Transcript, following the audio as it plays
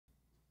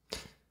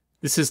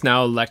This is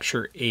now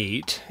lecture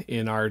 8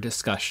 in our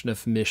discussion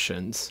of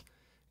missions.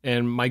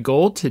 And my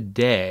goal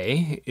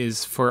today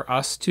is for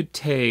us to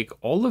take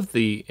all of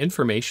the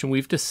information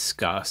we've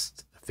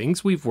discussed, the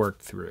things we've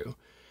worked through,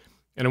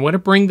 and I want to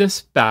bring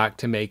this back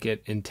to make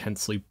it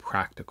intensely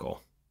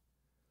practical.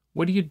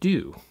 What do you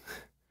do?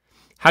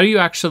 How do you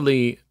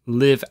actually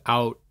live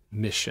out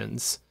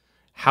missions?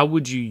 How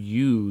would you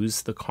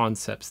use the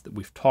concepts that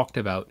we've talked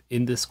about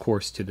in this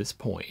course to this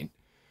point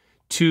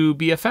to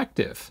be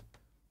effective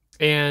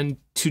and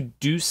to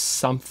do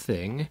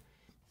something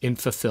in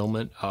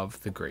fulfillment of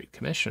the Great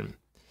Commission?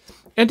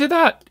 And to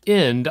that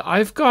end,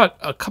 I've got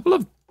a couple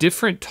of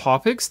different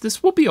topics.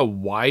 This will be a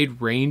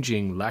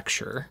wide-ranging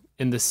lecture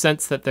in the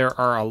sense that there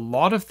are a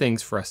lot of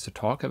things for us to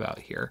talk about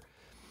here.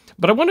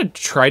 But I want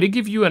to try to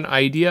give you an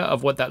idea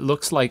of what that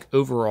looks like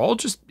overall,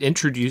 just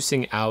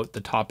introducing out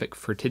the topic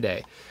for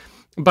today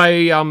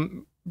by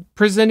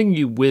presenting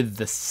you with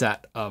the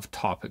set of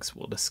topics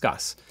we'll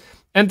discuss.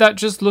 And that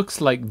just looks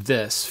like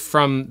this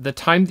from the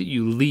time that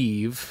you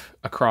leave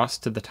across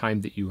to the time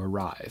that you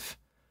arrive.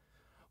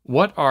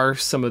 What are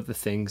some of the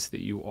things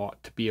that you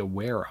ought to be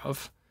aware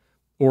of,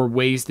 or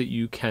ways that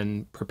you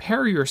can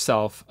prepare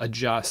yourself,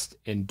 adjust,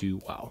 and do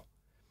well?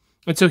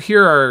 And so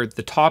here are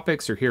the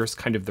topics, or here's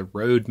kind of the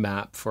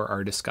roadmap for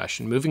our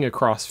discussion. Moving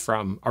across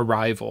from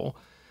arrival,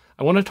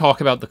 I want to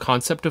talk about the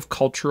concept of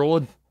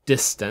cultural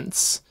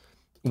distance.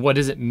 What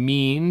does it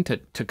mean to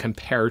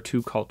compare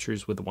two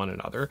cultures with one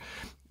another?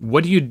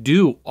 What do you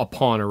do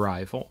upon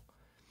arrival?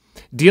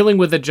 Dealing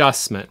with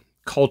adjustment,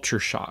 culture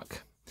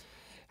shock,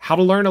 how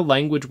to learn a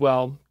language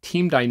well,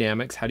 team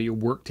dynamics, how do you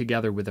work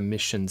together with a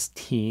missions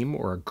team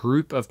or a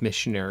group of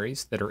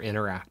missionaries that are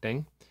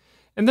interacting?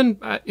 And then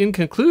in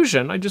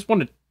conclusion, I just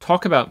want to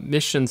talk about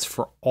missions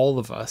for all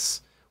of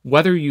us,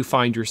 whether you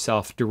find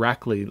yourself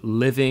directly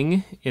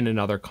living in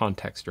another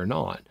context or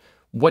not.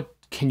 What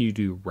can you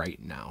do right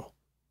now?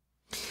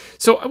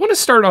 So I want to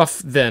start off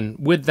then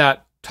with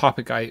that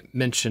topic I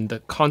mentioned, the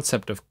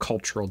concept of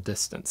cultural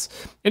distance.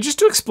 And just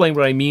to explain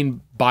what I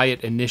mean by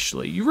it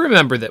initially, you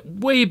remember that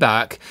way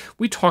back,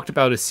 we talked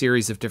about a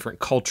series of different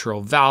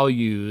cultural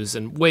values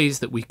and ways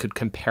that we could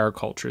compare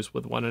cultures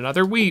with one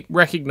another. We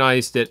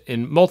recognized it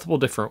in multiple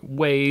different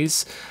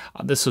ways.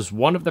 This was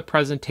one of the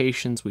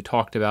presentations. We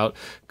talked about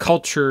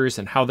cultures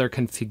and how they're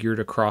configured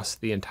across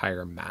the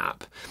entire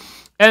map.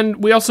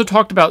 And we also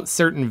talked about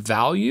certain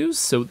values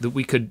so that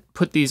we could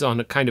put these on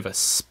a kind of a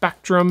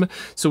spectrum.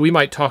 So we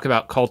might talk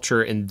about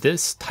culture in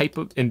these type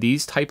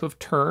of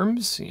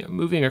terms,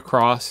 moving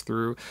across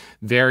through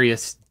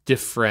various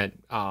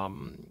different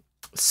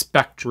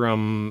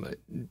spectrum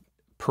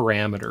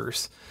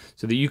parameters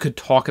so that you could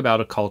talk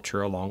about a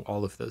culture along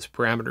all of those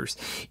parameters.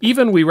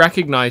 Even we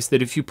recognize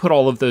that if you put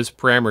all of those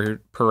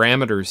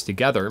parameters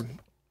together,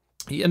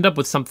 you end up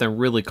with something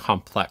really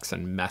complex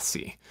and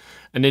messy.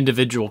 An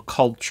individual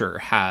culture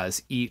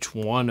has each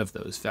one of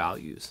those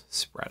values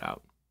spread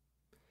out.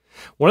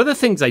 One of the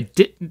things I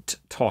didn't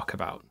talk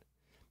about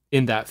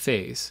in that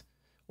phase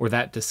or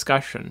that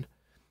discussion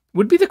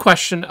would be the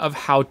question of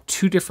how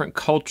two different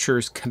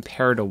cultures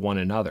compare to one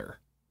another.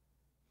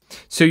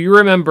 So you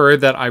remember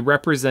that I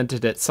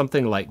represented it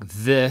something like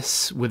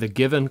this with a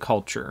given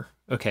culture.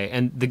 Okay,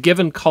 and the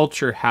given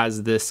culture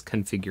has this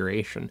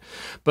configuration.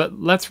 But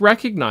let's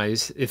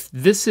recognize if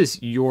this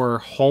is your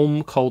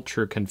home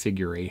culture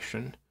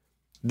configuration,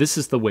 this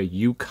is the way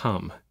you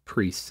come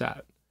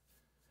preset.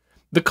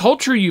 The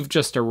culture you've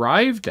just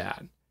arrived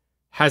at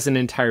has an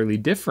entirely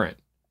different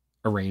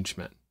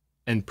arrangement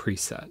and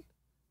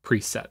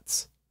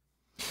presets.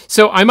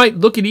 So I might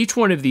look at each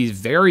one of these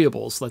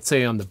variables, let's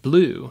say on the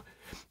blue,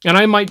 and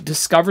I might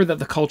discover that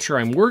the culture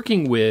I'm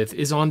working with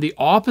is on the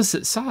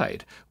opposite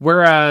side.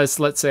 Whereas,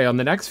 let's say on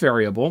the next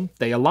variable,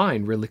 they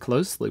align really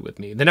closely with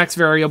me. The next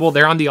variable,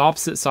 they're on the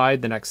opposite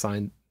side. The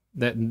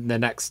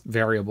next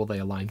variable, they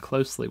align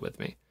closely with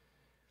me.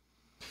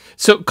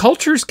 So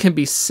cultures can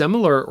be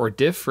similar or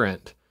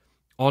different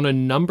on a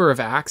number of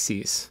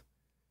axes.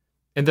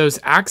 And those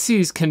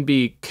axes can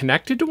be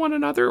connected to one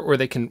another, or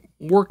they can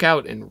work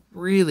out in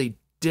really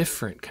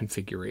different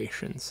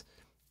configurations.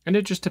 And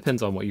it just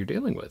depends on what you're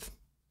dealing with.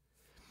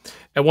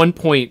 At one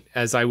point,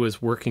 as I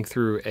was working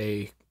through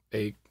a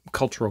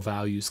cultural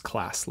values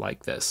class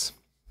like this,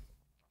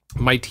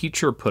 my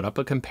teacher put up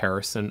a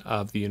comparison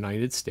of the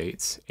United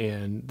States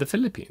and the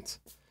Philippines.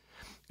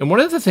 And one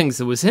of the things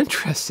that was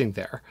interesting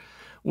there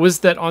was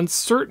that on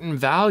certain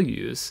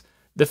values,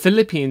 the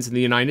Philippines and the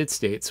United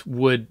States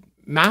would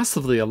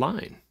massively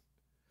align.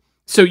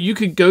 So you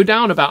could go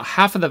down about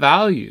half of the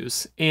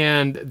values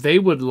and they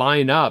would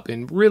line up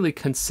in really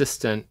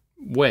consistent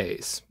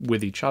ways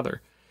with each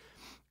other.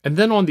 And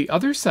then on the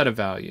other set of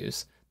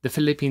values, the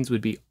Philippines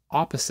would be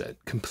opposite,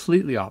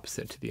 completely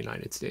opposite to the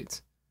United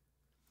States.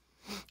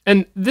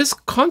 And this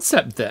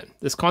concept then,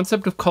 this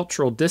concept of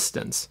cultural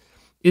distance,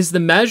 is the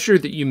measure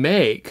that you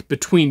make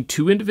between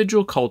two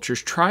individual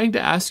cultures, trying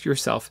to ask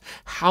yourself,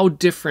 how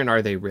different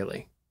are they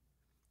really?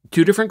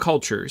 Two different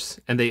cultures,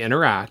 and they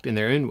interact in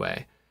their own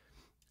way.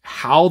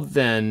 How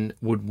then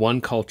would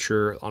one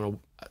culture on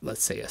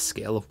let's say a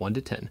scale of 1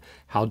 to 10,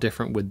 how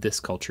different would this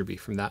culture be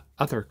from that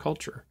other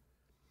culture?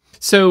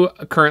 So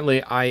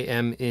currently I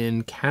am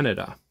in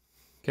Canada.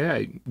 Okay,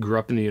 I grew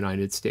up in the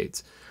United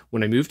States.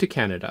 When I moved to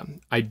Canada,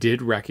 I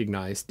did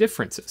recognize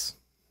differences.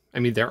 I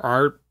mean, there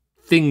are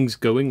things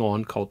going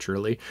on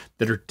culturally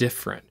that are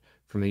different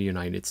from the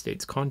United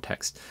States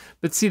context.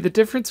 But see, the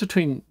difference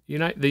between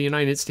the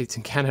United States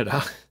and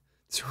Canada,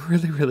 it's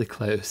really, really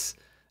close.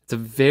 It's a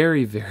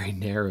very, very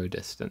narrow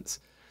distance.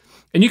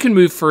 And you can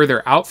move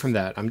further out from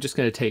that. I'm just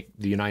going to take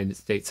the United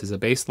States as a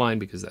baseline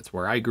because that's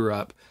where I grew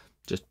up.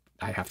 Just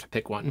I have to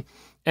pick one.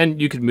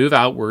 And you could move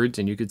outwards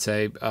and you could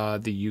say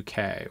the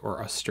UK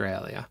or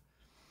Australia.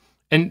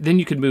 And then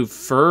you could move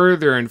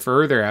further and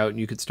further out and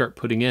you could start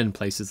putting in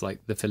places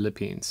like the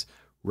Philippines,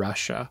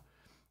 Russia,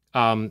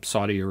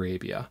 Saudi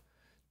Arabia,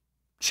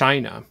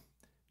 China,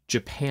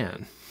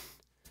 Japan.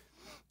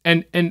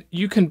 And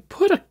you can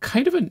put a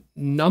kind of a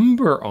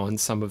number on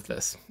some of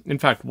this. In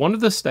fact, one of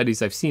the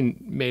studies I've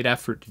seen made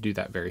effort to do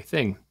that very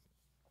thing.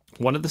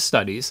 One of the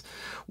studies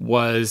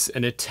was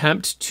an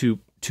attempt to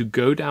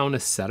go down a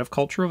set of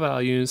cultural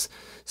values,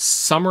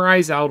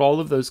 summarize out all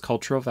of those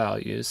cultural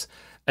values,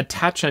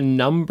 attach a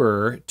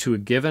number to a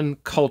given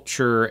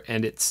culture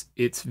and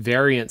its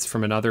variance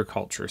from another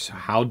culture. So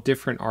how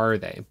different are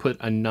they? Put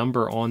a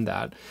number on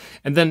that,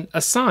 and then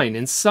assign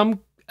in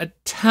some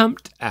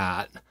attempt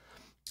at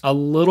a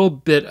little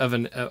bit of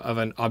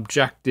an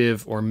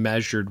objective or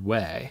measured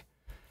way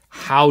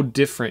how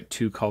different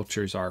two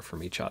cultures are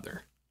from each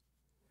other.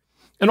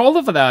 And all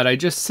of that, I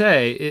just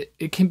say,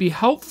 it can be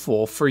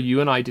helpful for you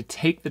and I to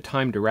take the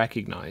time to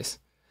recognize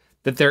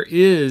that there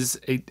is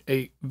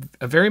a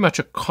very much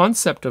a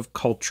concept of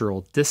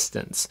cultural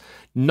distance.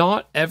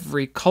 Not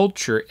every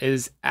culture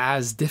is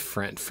as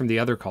different from the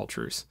other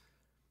cultures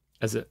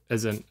as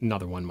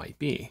another one might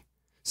be.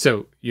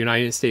 So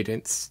United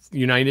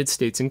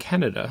States and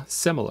Canada,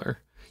 similar.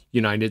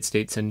 United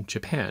States and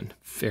Japan,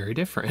 very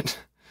different.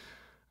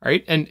 All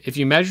right. And if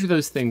you measure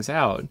those things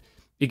out,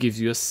 it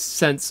gives you a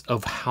sense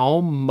of how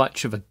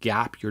much of a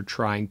gap you're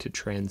trying to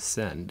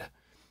transcend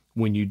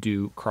when you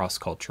do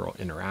cross-cultural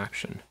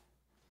interaction.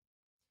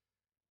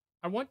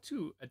 I want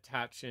to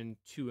attach in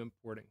two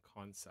important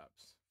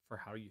concepts for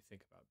how you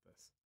think about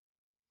this.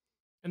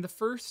 And the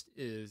first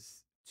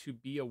is to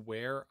be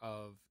aware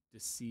of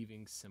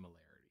deceiving similarities.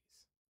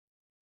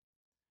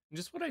 And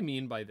just what I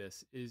mean by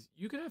this is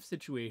you can have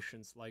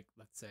situations like,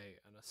 let's say,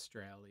 in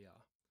Australia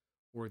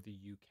or the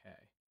UK,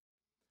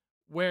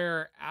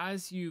 where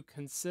as you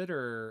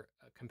consider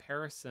a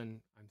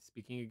comparison, I'm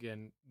speaking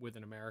again with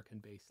an American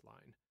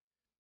baseline,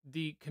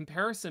 the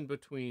comparison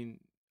between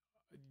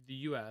the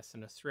US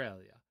and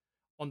Australia,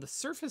 on the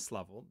surface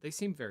level, they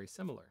seem very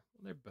similar.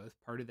 They're both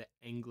part of the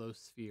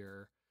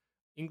Anglosphere,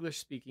 English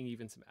speaking,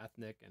 even some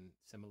ethnic and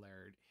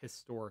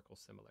historical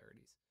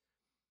similarities.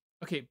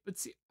 Okay, but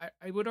see,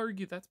 I would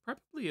argue that's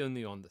probably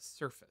only on the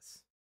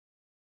surface.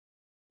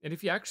 And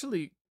if you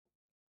actually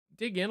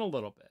dig in a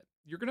little bit,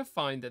 you're going to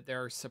find that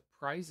there are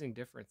surprising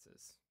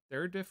differences.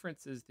 There are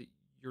differences that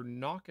you're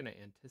not going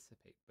to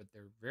anticipate, but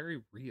they're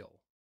very real.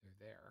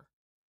 They're there.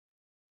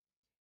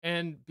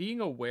 And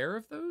being aware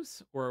of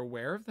those, or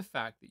aware of the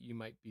fact that you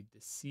might be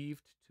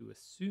deceived to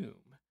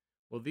assume,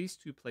 well, these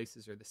two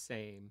places are the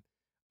same.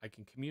 I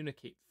can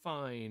communicate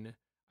fine.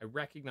 I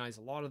recognize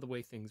a lot of the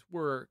way things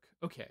work.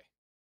 Okay,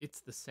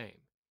 it's the same.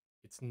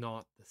 It's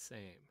not the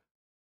same.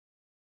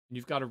 And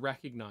you've got to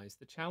recognize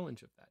the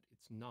challenge of that.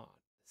 It's not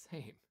the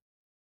same.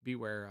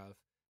 Beware of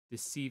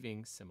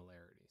deceiving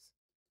similarities.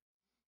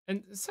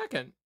 And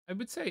second, I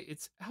would say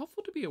it's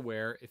helpful to be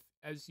aware if,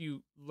 as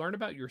you learn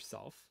about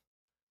yourself,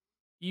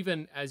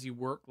 even as you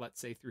work, let's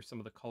say, through some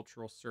of the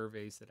cultural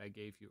surveys that I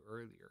gave you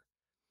earlier,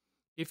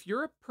 if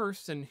you're a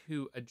person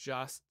who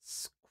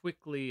adjusts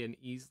quickly and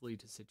easily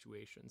to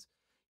situations,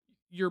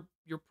 you're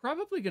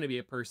probably going to be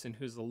a person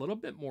who's a little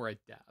bit more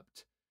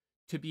adept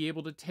to be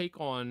able to take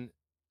on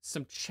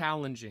some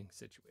challenging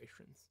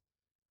situations.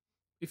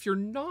 If you're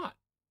not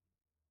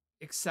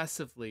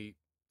excessively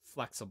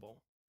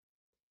flexible,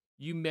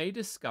 you may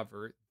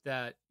discover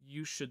that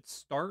you should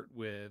start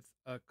with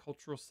a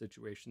cultural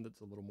situation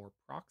that's a little more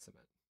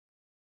proximate.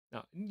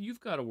 Now,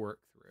 you've got to work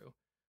through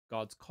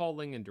God's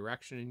calling and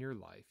direction in your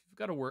life. You've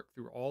got to work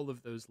through all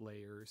of those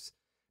layers.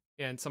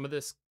 And some of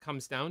this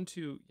comes down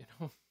to,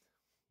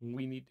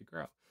 we need to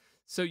grow.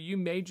 So you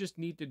may just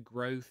need to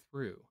grow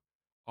through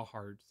a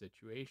hard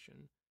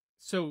situation.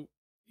 So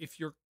if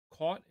you're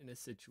caught in a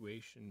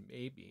situation,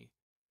 maybe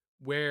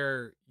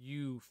where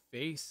you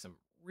face some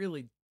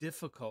really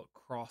difficult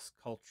cross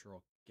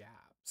cultural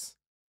gaps,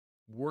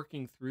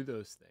 working through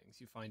those things,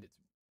 you find it's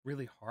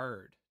really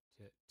hard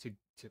to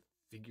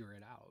figure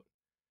it out.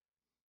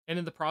 And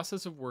in the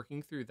process of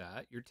working through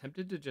that, you're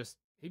tempted to just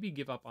maybe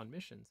give up on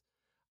missions.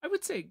 I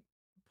would say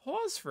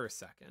pause for a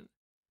second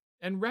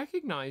and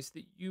recognize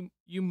that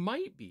you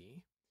might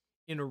be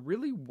in a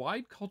really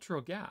wide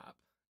cultural gap,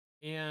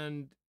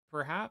 and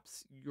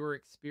perhaps your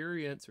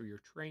experience or your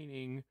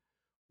training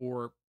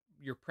or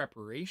your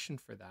preparation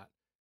for that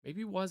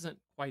maybe wasn't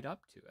quite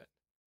up to it.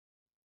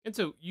 And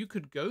so you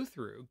could go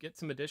through, get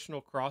some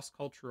additional cross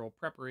cultural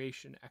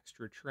preparation,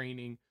 extra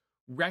training,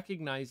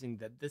 recognizing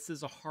that this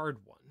is a hard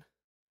one,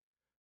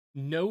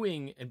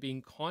 knowing and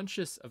being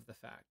conscious of the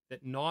fact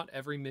that not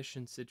every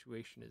mission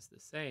situation is the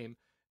same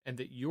and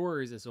that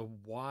yours is a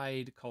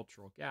wide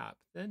cultural gap,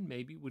 then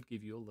maybe would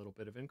give you a little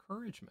bit of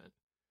encouragement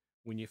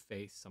when you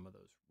face some of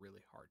those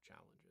really hard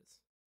challenges.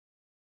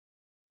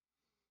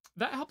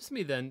 That helps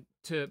me then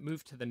to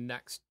move to the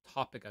next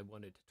topic I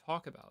wanted to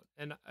talk about.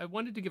 And I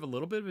wanted to give a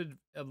little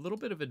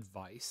bit of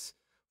advice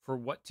for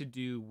what to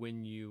do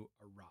when you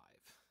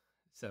arrive.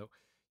 So,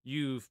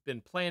 you've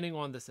been planning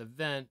on this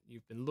event,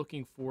 you've been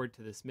looking forward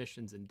to this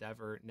missions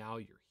endeavor, now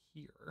you're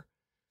here.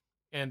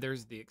 And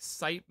there's the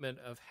excitement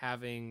of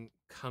having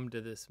come to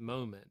this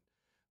moment.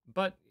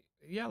 But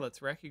yeah,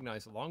 let's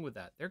recognize along with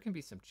that, there can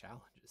be some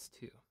challenges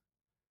too.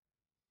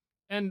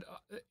 And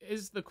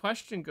as the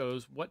question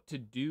goes, what to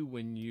do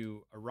when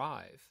you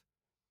arrive?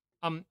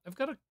 I've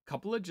got a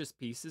couple of just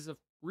pieces of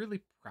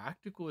really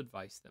practical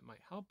advice that might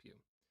help you.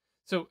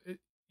 So,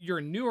 you're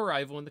a new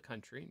arrival in the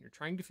country and you're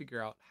trying to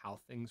figure out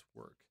how things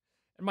work.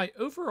 And my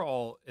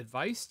overall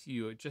advice to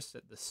you, just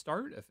at the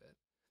start of it,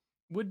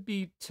 would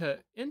be to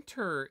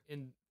enter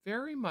in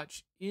very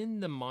much in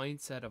the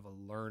mindset of a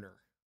learner.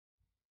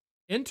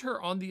 Enter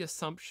on the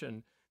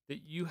assumption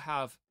that you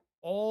have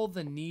all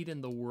the need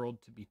in the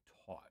world to be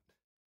taught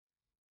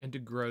and to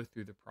grow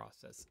through the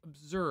process.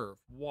 Observe,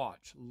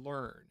 watch,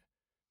 learn.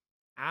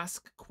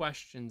 Ask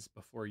questions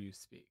before you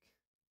speak.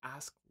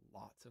 Ask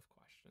lots of questions.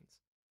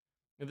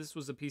 And this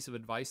was a piece of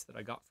advice that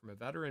I got from a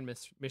veteran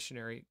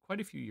missionary quite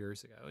a few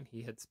years ago, and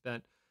he had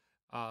spent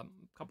a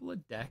couple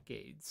of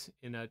decades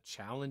in a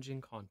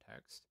challenging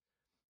context.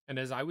 And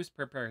as I was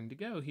preparing to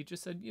go, he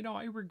just said,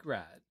 I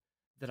regret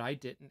that I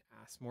didn't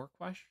ask more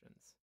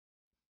questions.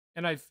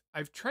 And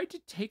I've tried to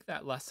take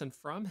that lesson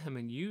from him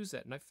and use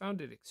it, and I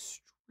found it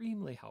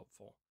extremely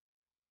helpful.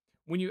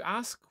 When you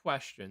ask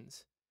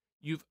questions,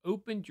 you've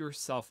opened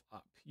yourself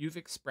up. You've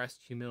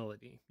expressed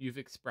humility. You've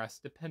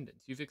expressed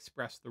dependence. You've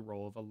expressed the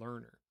role of a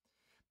learner.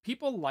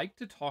 People like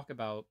to talk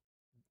about,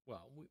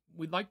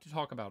 we like to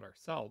talk about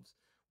ourselves.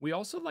 We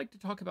also like to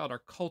talk about our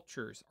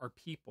cultures, our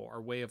people,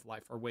 our way of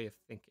life, our way of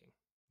thinking.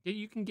 Okay,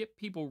 you can get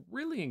people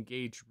really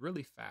engaged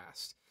really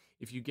fast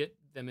if you get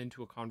them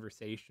into a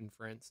conversation,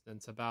 for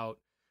instance, about,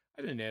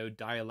 I don't know,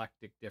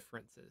 dialectic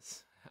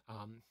differences.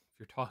 If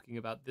you're talking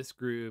about this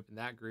group and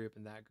that group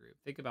and that group,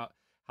 think about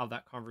how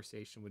that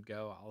conversation would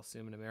go. I'll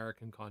assume in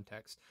American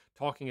context,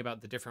 talking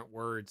about the different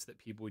words that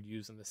people would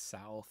use in the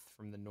South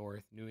from the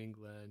North, New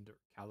England or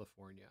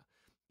California.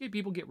 Okay,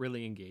 people get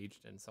really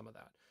engaged in some of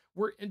that.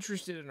 We're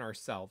interested in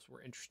ourselves.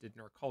 We're interested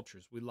in our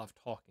cultures. We love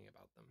talking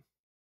about them.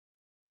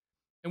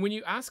 And when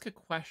you ask a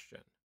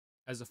question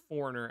as a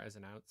foreigner, as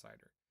an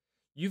outsider,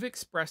 you've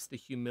expressed the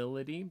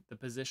humility, the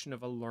position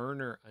of a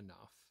learner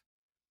enough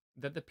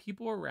that the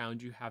people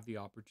around you have the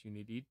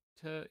opportunity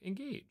to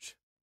engage.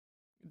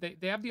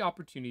 They have the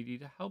opportunity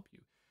to help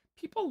you.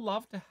 People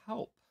love to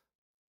help.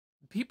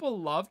 People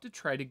love to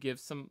try to give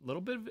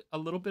a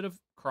little bit of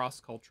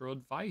cross-cultural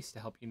advice to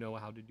help you know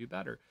how to do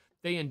better.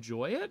 They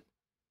enjoy it,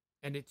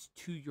 and it's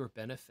to your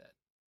benefit.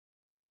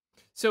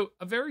 So,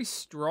 a very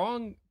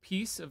strong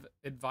piece of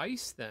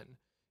advice then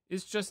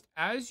is just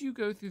as you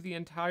go through the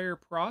entire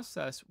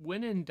process,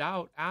 when in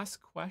doubt,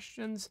 ask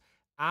questions,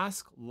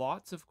 ask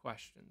lots of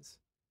questions.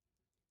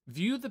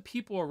 View the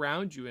people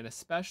around you, and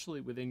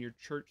especially within your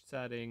church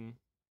setting,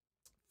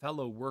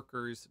 fellow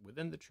workers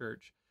within the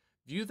church,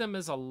 view them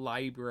as a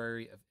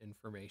library of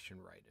information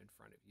right in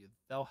front of you.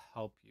 They'll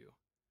help you.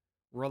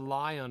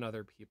 Rely on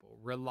other people,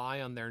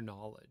 rely on their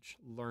knowledge,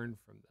 learn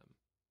from them.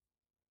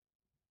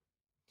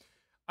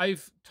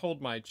 I've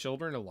told my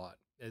children a lot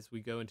as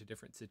we go into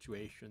different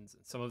situations,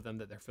 and some of them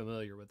that they're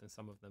familiar with and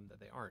some of them that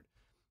they aren't.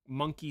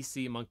 Monkey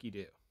see, monkey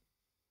do.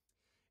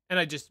 And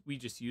we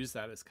just use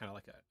that as kind of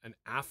like an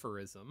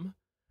aphorism,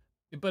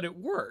 but it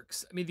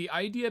works. I mean, the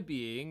idea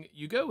being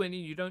you go in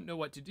and you don't know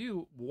what to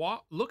do.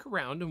 Look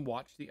around and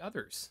watch the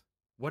others.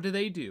 What do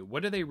they do?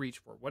 What do they reach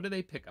for? What do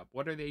they pick up?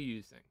 What are they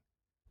using?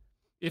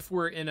 If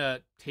we're in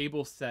a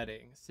table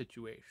setting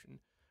situation,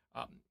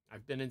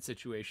 I've been in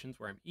situations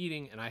where I'm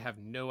eating and I have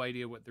no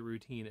idea what the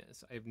routine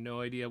is. I have no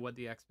idea what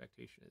the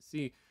expectation is.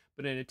 See,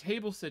 but in a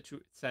table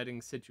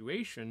setting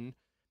situation,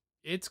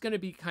 it's going to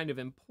be kind of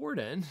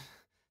important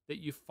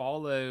that you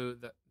follow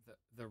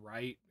the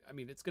right. I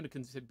mean, it's going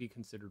to be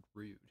considered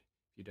rude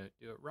if you don't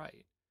do it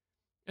right.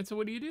 And so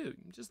what do? You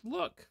just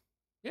look.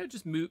 Yeah,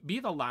 just move. Be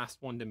the last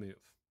one to move.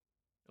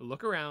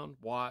 Look around,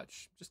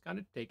 watch, just kind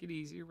of take it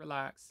easy,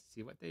 relax,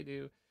 see what they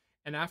do.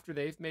 And after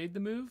they've made the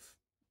move,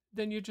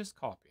 then you just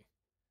copy.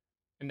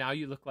 And now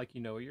you look like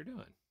you know what you're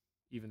doing,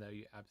 even though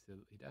you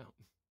absolutely don't.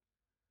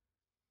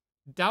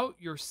 Doubt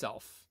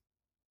yourself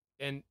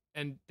and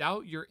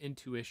doubt your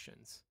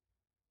intuitions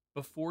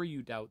before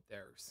you doubt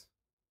theirs.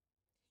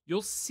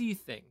 You'll see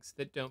things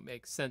that don't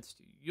make sense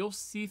to you. You'll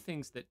see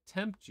things that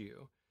tempt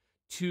you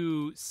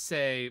to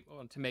say,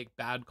 to make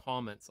bad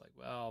comments like,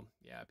 well,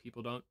 yeah,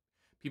 people don't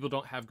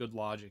have good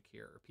logic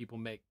here. Or people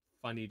make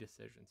funny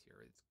decisions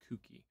here. It's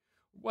kooky.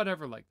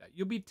 whatever like that.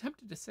 You'll be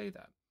tempted to say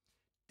that.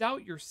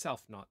 Doubt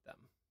yourself, not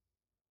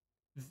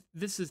them.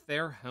 This is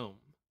their home.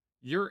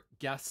 You're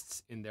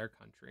guests in their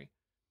country.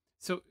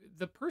 So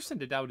the person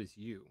to doubt is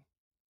you.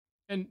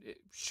 And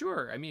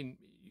sure, I mean,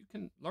 you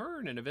can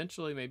learn and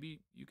eventually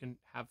maybe you can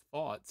have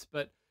thoughts,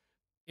 but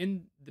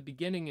in the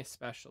beginning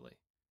especially,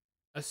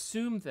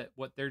 assume that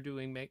what they're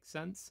doing makes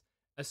sense.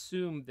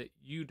 Assume that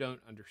you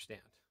don't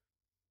understand.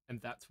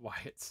 And that's why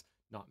it's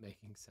not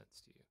making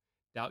sense to you.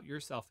 Doubt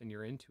yourself and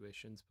your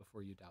intuitions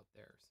before you doubt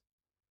theirs.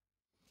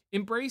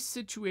 Embrace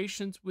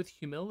situations with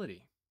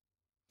humility.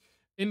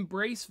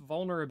 Embrace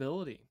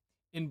vulnerability.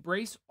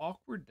 Embrace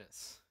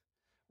awkwardness.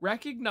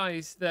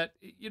 Recognize that,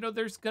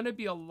 there's going to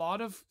be a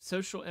lot of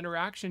social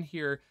interaction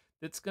here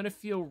that's going to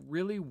feel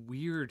really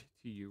weird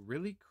to you,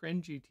 really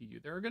cringy to you.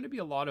 There are going to be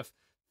a lot of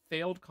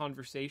failed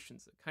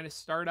conversations that kind of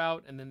start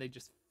out and then they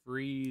just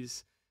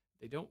freeze.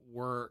 They don't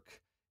work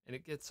and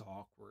it gets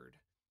awkward.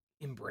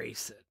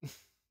 Embrace it.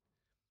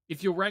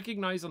 If you'll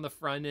recognize on the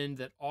front end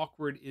that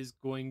awkward is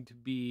going to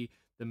be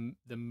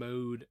the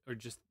mode or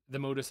just the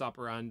modus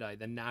operandi,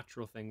 the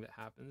natural thing that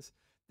happens,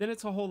 then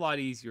it's a whole lot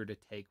easier to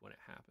take when it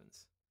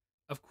happens.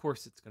 Of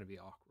course it's going to be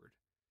awkward.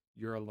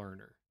 You're a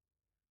learner.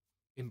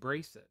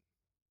 Embrace it.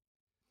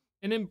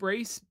 And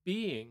embrace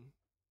being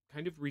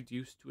kind of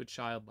reduced to a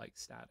childlike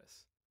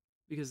status,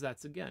 because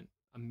that's, again,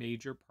 a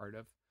major part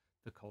of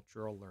the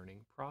cultural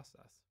learning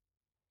process.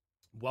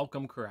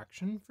 Welcome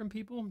correction from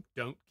people.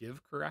 Don't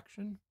give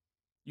correction.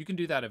 You can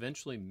do that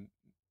eventually,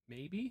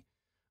 maybe,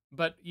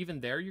 but even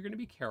there, you're going to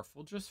be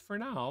careful. Just for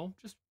now,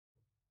 just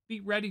be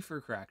ready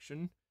for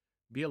correction,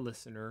 be a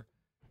listener,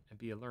 and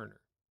be a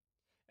learner.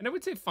 And I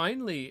would say,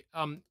 finally,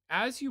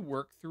 as you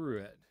work through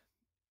it,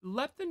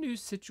 let the new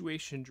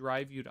situation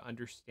drive you to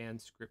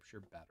understand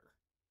Scripture better.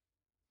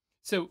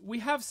 So we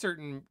have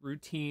certain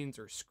routines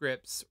or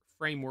scripts,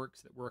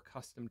 frameworks that we're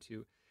accustomed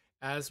to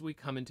as we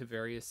come into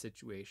various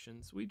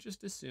situations. We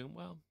just assume,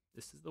 well,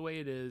 this is the way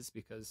it is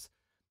because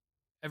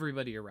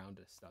everybody around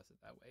us does it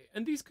that way.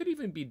 And these could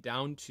even be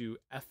down to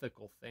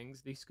ethical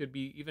things. These could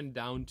be even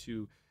down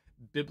to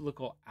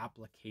biblical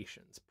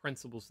applications,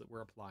 principles that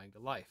we're applying to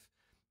life.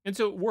 And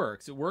so it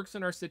works. It works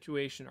in our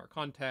situation, our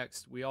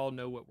context. We all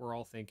know what we're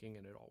all thinking,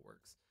 and it all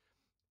works.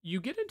 You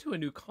get into a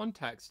new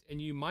context,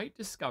 and you might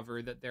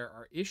discover that there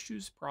are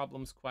issues,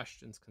 problems,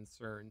 questions,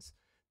 concerns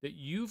that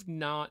you've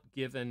not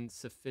given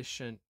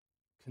sufficient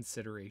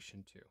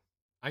consideration to.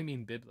 I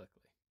mean,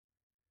 biblically.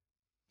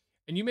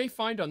 And you may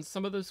find on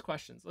some of those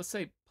questions, let's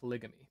say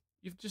polygamy,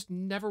 you've just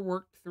never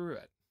worked through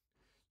it.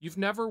 You've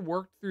never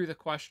worked through the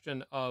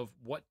question of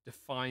what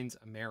defines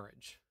a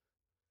marriage.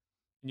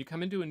 And you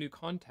come into a new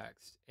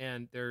context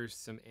and there's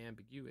some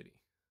ambiguity.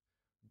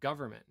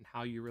 Government and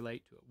how you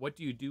relate to it. What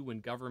do you do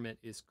when government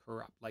is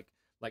corrupt, like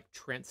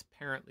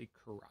transparently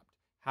corrupt?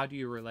 How do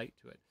you relate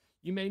to it?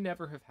 You may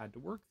never have had to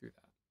work through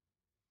that.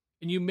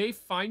 And you may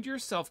find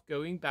yourself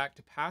going back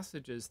to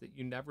passages that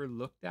you never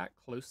looked at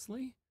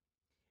closely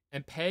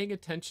and paying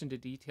attention to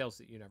details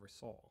that you never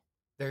saw.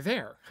 They're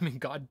there. I mean,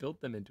 God built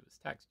them into his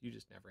text. You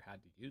just never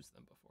had to use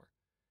them before.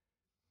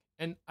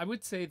 And I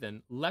would say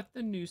then, let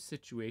the new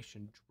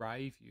situation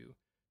drive you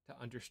to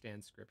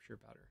understand Scripture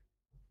better.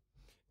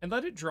 And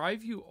let it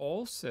drive you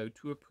also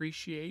to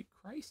appreciate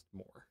Christ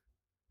more.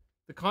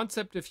 The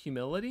concept of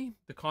humility,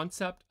 the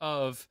concept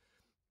of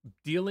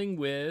dealing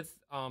with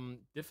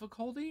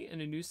difficulty in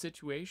a new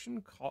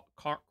situation,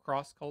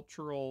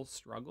 cross-cultural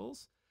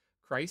struggles.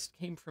 Christ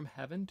came from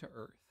heaven to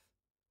earth.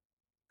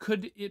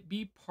 Could it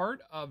be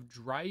part of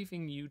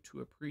driving you to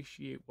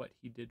appreciate what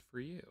he did for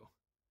you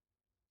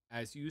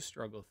as you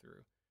struggle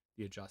through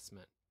the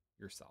adjustment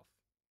yourself?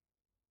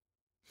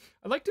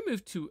 I'd like to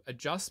move to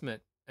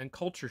adjustment and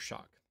culture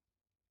shock.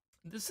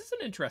 This is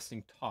an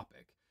interesting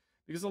topic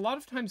because a lot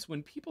of times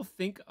when people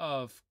think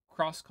of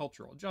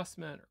cross-cultural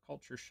adjustment or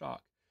culture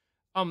shock,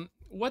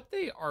 what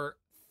they are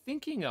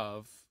thinking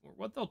of, or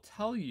what they'll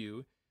tell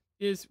you,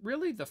 is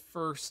really the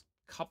first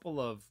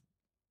couple of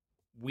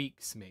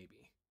weeks,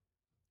 maybe,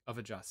 of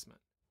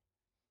adjustment.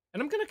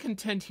 And I'm going to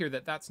contend here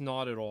that that's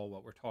not at all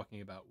what we're talking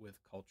about with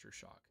culture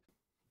shock.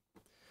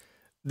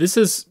 This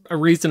is a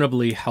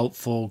reasonably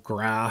helpful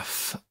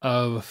graph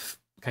of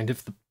kind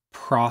of the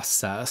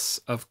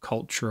process of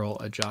cultural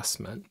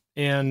adjustment.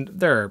 And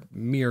there are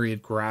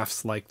myriad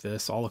graphs like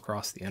this all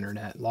across the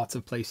internet, lots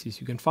of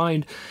places you can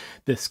find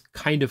this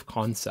kind of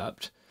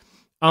concept.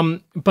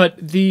 But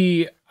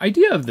the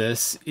idea of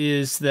this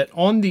is that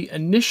on the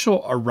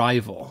initial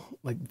arrival,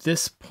 like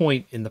this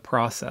point in the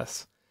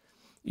process,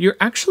 you're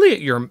actually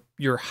at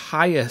your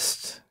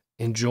highest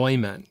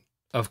enjoyment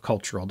of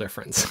cultural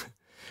difference.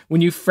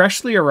 When you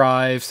freshly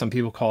arrive, some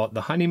people call it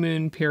the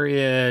honeymoon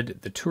period,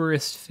 the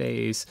tourist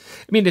phase.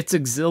 I mean, it's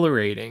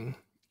exhilarating.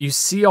 You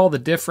see all the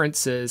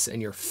differences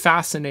and you're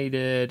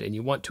fascinated and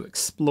you want to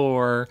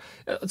explore.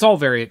 It's all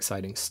very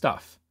exciting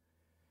stuff.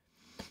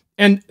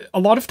 And a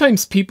lot of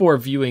times people are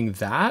viewing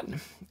that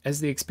as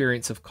the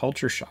experience of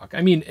culture shock.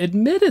 I mean,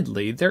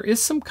 admittedly, there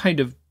is some kind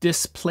of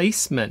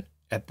displacement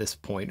at this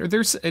point, or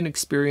there's an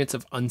experience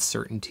of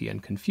uncertainty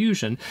and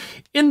confusion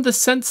in the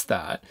sense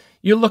that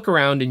you look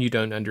around and you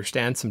don't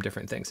understand some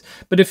different things.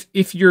 But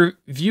if you're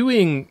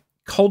viewing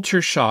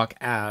culture shock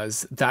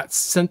as that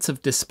sense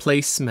of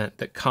displacement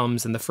that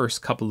comes in the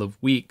first couple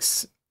of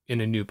weeks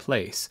in a new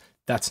place,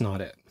 that's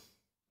not it.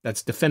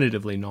 That's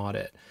definitively not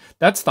it.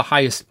 That's the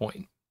highest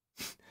point.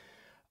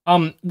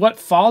 What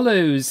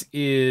follows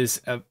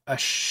is a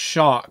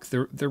shock,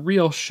 the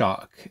real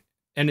shock.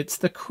 And it's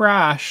the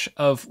crash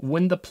of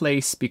when the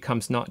place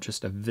becomes not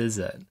just a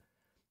visit,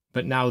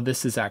 but now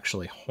this is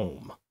actually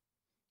home.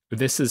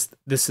 This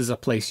is a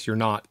place you're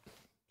not,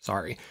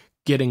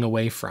 getting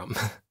away from.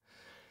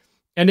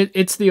 And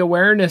it's the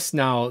awareness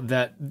now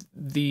that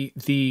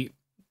the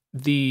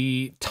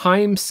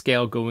time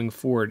scale going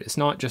forward is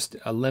not just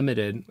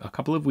a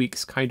couple of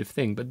weeks kind of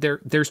thing, but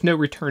there's no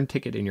return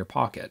ticket in your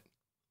pocket.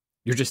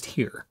 You're just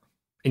here,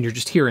 and you're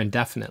just here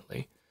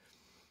indefinitely.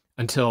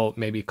 Until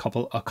maybe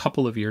a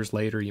couple of years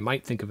later, you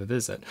might think of a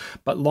visit,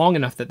 but long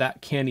enough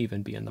that can't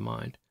even be in the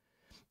mind.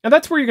 And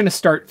that's where you're going to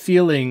start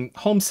feeling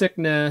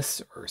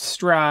homesickness or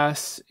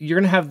stress. You're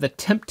going to have the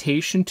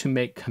temptation to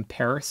make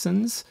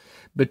comparisons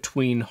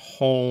between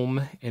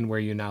home and where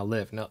you now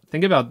live. Now,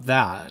 think about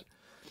that.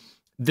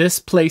 This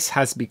place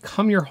has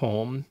become your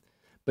home,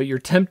 but you're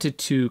tempted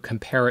to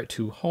compare it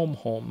to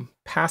home,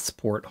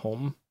 passport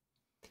home.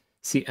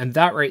 See, and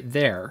that right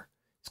there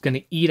is going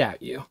to eat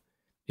at you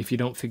if you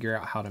don't figure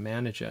out how to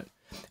manage it.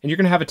 And you're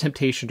going to have a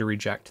temptation to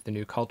reject the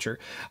new culture.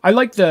 I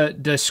like the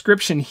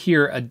description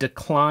here, a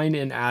decline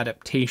in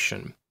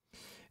adaptation.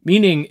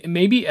 Meaning,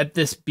 maybe at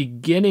this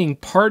beginning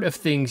part of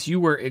things, you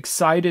were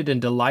excited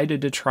and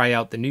delighted to try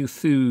out the new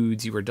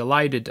foods. You were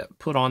delighted to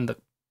put on the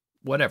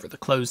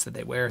clothes that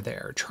they wear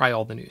there, try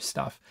all the new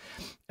stuff.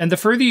 And the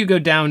further you go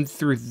down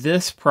through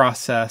this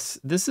process,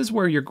 this is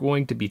where you're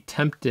going to be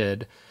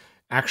tempted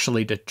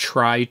actually to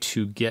try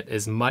to get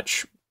as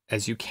much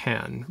as you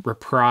can,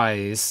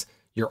 reprise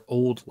your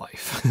old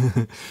life.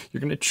 You're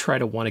going to try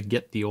to want to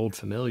get the old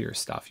familiar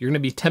stuff. You're going to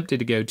be tempted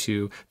to go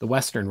to the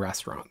Western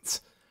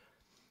restaurants,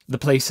 the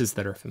places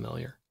that are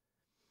familiar.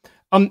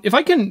 If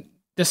I can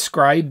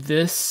describe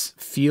this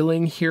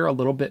feeling here a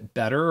little bit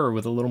better or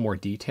with a little more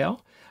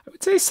detail, I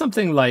would say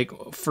something like,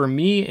 for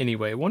me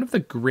anyway, one of the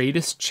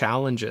greatest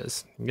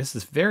challenges, and this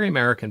is very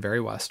American,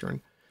 very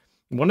Western,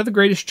 one of the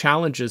greatest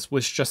challenges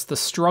was just the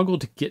struggle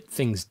to get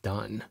things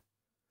done.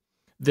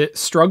 The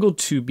struggle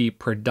to be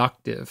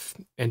productive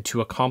and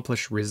to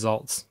accomplish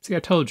results. See, I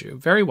told you,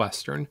 very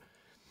Western.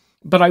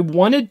 But I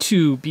wanted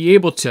to be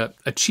able to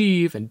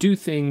achieve and do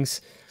things,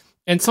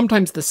 and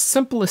sometimes the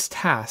simplest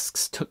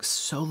tasks took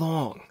so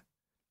long.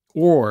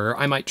 Or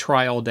I might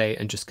try all day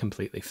and just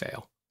completely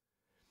fail.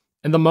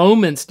 And the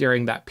moments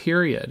during that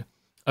period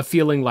of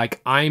feeling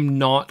like I'm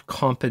not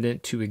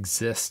competent to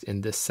exist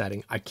in this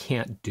setting, I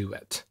can't do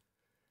it.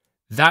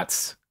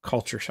 That's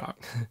culture shock.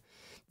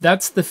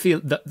 That's the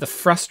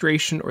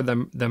frustration or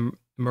the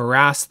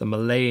morass, the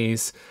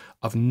malaise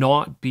of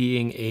not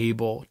being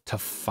able to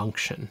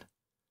function.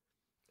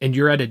 And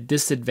you're at a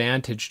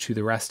disadvantage to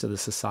the rest of the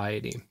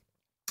society.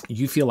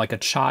 You feel like a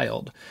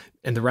child,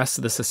 and the rest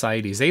of the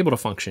society is able to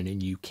function,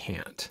 and you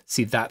can't.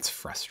 See, that's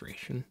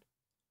frustration.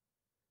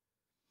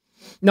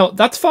 Now,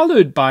 that's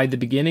followed by the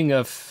beginning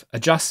of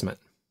adjustment.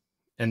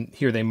 And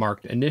here they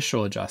marked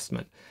initial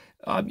adjustment.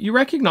 You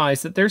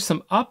recognize that there's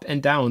some up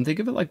and down. Think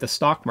of it like the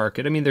stock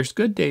market. I mean, there's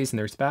good days and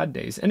there's bad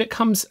days. And it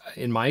comes,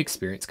 in my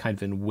experience, kind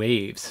of in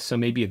waves. So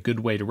maybe a good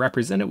way to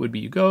represent it would be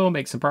you go,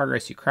 make some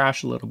progress, you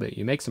crash a little bit.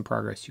 You make some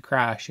progress, you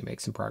crash. You make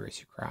some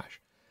progress, you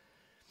crash.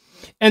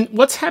 And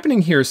what's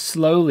happening here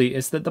slowly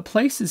is that the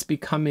place is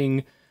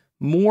becoming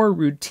more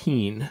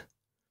routine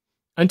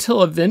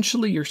until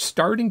eventually you're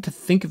starting to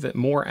think of it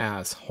more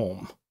as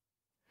home.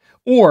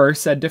 Or,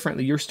 said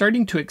differently, you're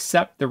starting to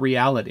accept the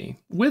reality,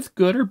 with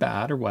good or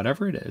bad or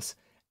whatever it is,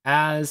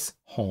 as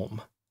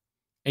home.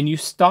 And you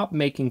stop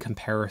making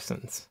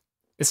comparisons.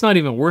 It's not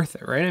even worth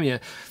it, right? I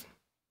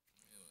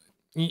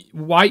mean,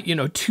 why,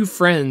 two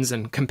friends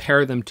and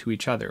compare them to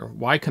each other?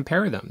 Why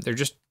compare them? They're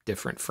just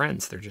different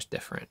friends. They're just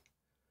different.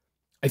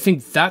 I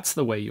think that's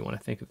the way you want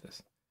to think of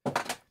this.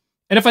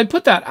 And if I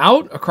put that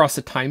out across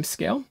a time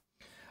scale,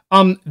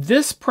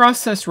 this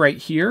process right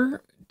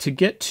here, to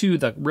get to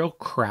the real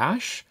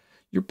crash,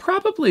 you're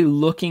probably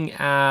looking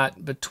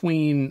at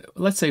between,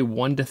 let's say,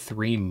 1 to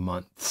 3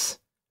 months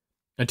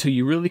until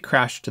you really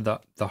crash to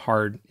the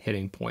hard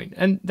hitting point.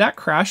 And that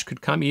crash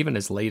could come even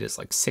as late as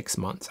like 6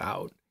 months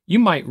out. You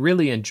might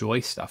really enjoy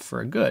stuff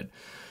for a good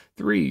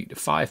 3 to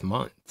 5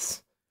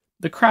 months.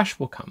 The crash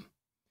will come.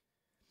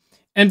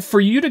 And for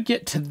you to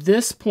get to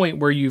this point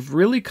where you've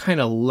really kind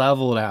of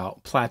leveled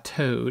out,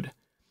 plateaued,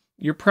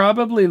 you're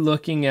probably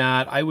looking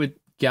at, I would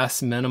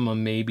guess,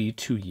 minimum maybe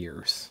 2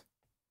 years.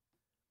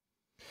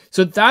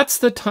 So that's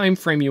the time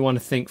frame you want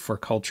to think for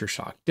culture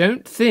shock.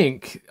 Don't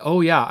think, oh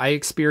yeah, I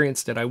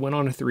experienced it. I went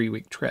on a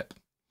 3-week trip.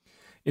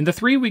 In the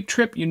 3-week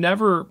trip, you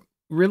never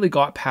really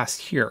got past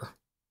here.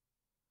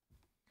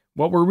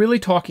 What we're really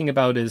talking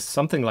about is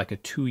something like a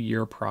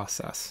 2-year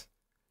process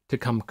to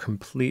come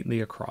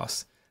completely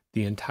across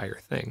the entire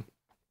thing.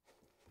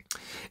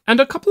 And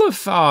a couple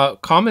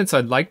of comments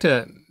I'd like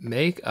to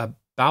make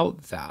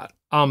about that.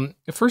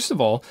 First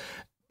of all,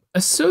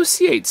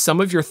 associate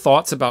some of your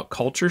thoughts about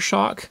culture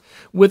shock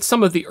with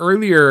some of the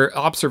earlier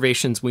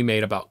observations we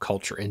made about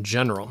culture in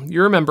general.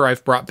 You remember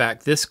I've brought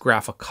back this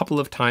graph a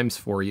couple of times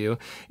for you.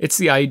 It's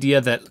the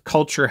idea that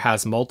culture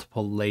has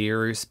multiple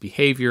layers: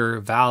 behavior,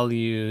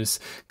 values,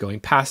 going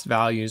past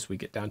values, we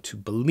get down to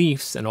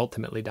beliefs, and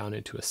ultimately down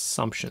into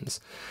assumptions.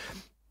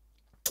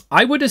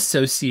 I would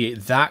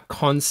associate that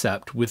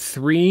concept with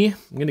I'm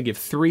going to give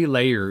three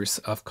layers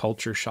of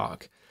culture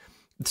shock.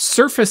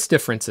 Surface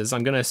differences,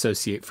 I'm going to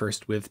associate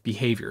first with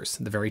behaviors,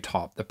 the very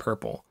top, the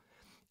purple.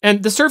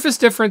 And the surface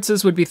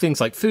differences would be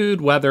things like food,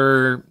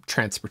 weather,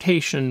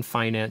 transportation,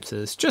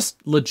 finances,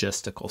 just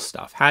logistical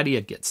stuff. How do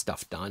you get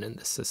stuff done in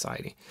this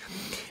society?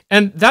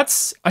 And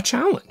that's a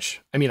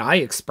challenge. I mean, I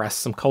expressed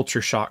some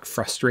culture shock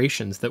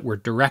frustrations that were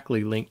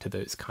directly linked to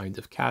those kinds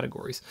of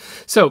categories.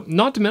 So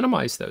not to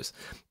minimize those,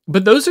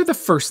 but those are the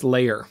first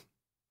layer.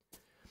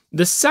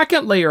 The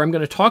second layer I'm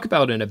going to talk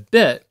about in a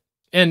bit,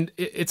 and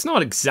it's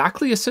not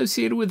exactly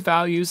associated with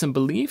values and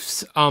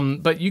beliefs,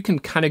 but you can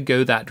kind of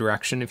go that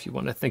direction if you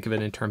want to think of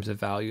it in terms of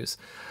values.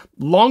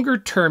 Longer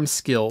term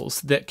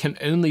skills that can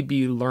only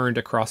be learned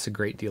across a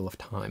great deal of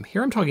time.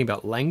 Here I'm talking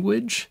about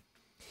language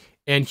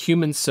and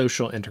human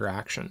social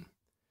interaction.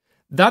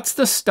 That's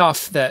the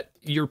stuff that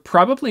you're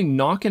probably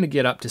not going to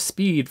get up to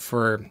speed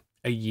for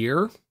a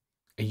year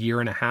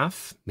and a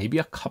half, maybe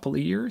a couple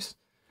of years,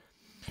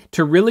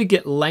 to really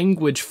get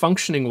language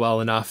functioning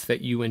well enough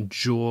that you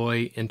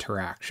enjoy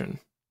interaction,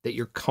 that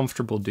you're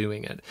comfortable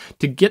doing it,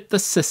 to get the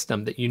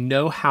system that you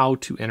know how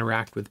to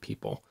interact with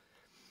people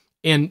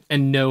and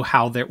know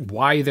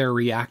why they're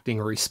reacting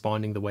or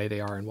responding the way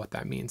they are and what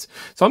that means.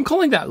 So I'm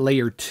calling that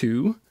layer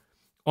 2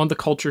 on the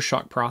culture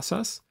shock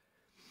process.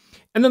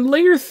 And then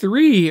layer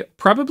 3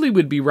 probably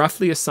would be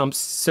roughly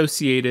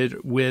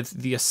associated with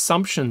the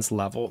assumptions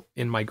level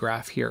in my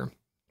graph here.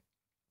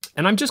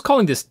 And I'm just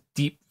calling this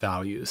deep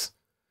values.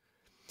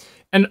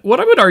 And what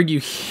I would argue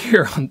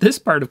here on this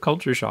part of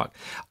culture shock,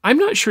 I'm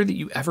not sure that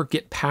you ever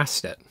get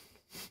past it.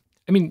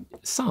 I mean,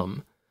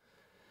 some.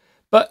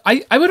 But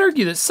I would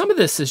argue that some of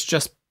this is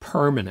just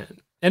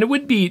permanent. And it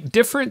would be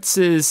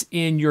differences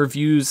in your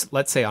views,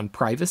 let's say, on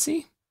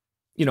privacy.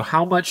 You know,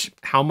 how much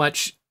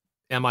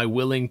am I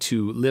willing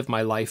to live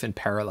my life in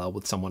parallel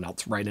with someone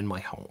else right in my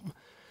home?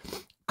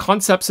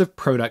 Concepts of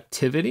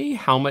productivity.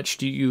 How much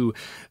do you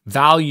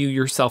value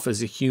yourself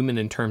as a human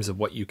in terms of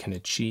what you can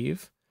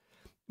achieve?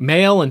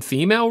 Male and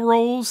female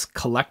roles,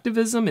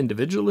 collectivism,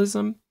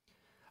 individualism.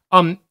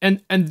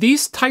 And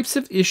these types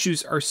of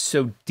issues are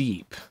so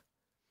deep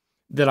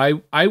that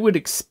I would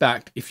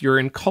expect if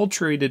you're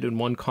enculturated in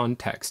one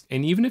context,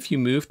 and even if you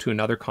move to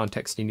another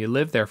context and you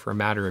live there for a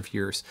matter of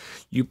years,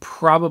 you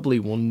probably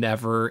will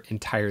never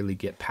entirely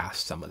get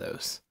past some of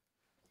those.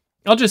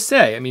 I'll just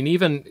say, I mean,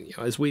 even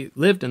as we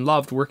lived and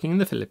loved working in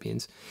the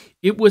Philippines,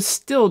 it was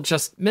still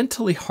just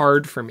mentally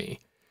hard for me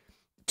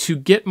to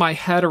get my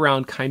head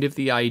around kind of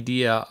the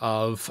idea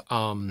of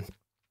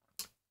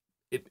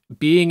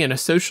being in a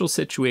social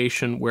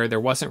situation where there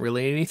wasn't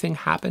really anything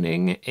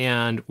happening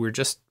and we're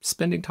just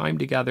spending time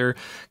together,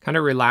 kind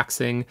of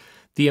relaxing.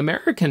 The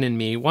American in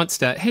me wants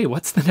to, hey,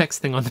 what's the next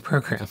thing on the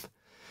program?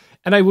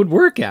 And I would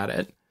work at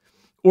it.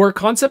 Or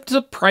concepts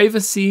of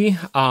privacy,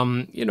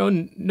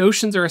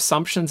 notions or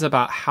assumptions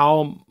about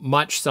how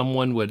much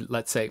someone would,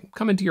 let's say,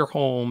 come into your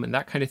home and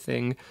that kind of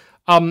thing.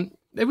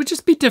 It would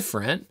just be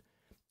different.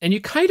 And you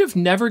kind of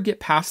never get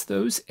past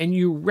those, and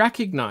you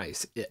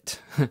recognize it.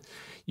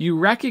 You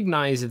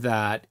recognize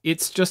that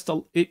it's just,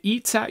 it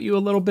eats at you a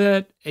little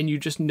bit, and you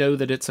just know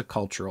that it's a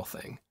cultural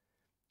thing.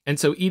 And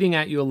so eating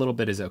at you a little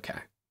bit is okay.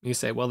 You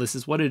say, well, this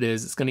is what it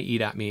is. It's going to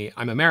eat at me.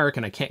 I'm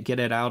American. I can't get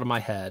it out of my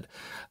head.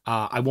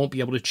 I won't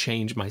be able to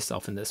change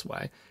myself in this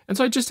way. And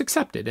so I just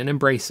accept it and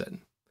embrace it.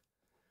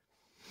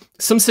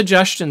 Some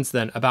suggestions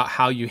then about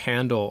how you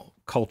handle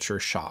culture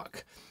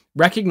shock.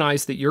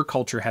 Recognize that your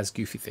culture has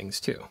goofy things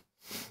too.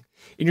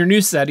 In your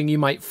new setting, you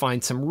might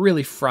find some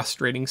really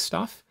frustrating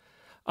stuff.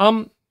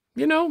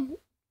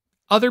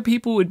 Other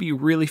people would be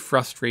really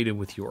frustrated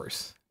with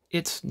yours.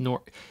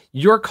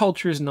 Your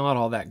culture is not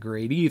all that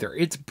great either.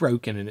 It's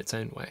broken in its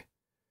own way.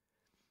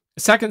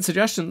 Second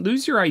suggestion,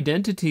 lose your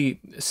identity.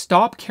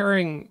 Stop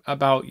caring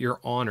about your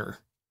honor.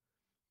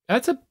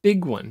 That's a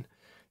big one.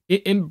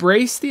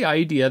 Embrace the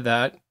idea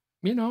that,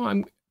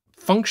 I'm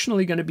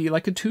functionally going to be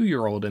like a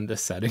 2-year-old in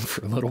this setting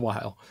for a little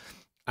while.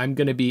 I'm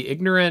going to be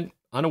ignorant,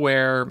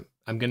 unaware.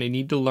 I'm going to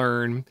need to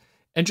learn,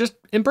 and just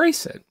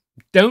embrace it.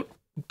 Don't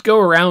go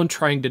around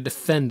trying to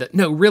defend that.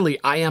 No, really,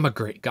 I am a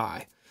great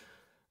guy.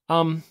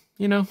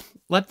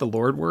 Let the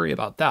Lord worry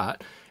about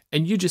that.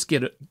 And you just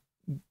get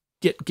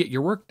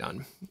your work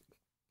done.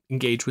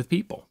 Engage with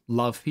people,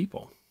 love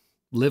people,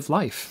 live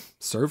life,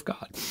 serve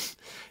God.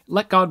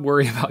 Let God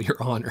worry about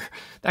your honor.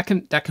 That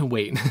can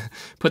wait.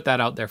 Put that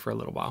out there for a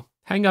little while.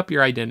 Hang up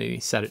your identity,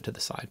 set it to the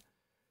side.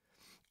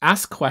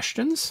 Ask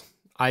questions.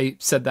 I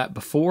said that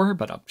before,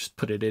 but I'll just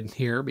put it in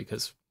here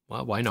because,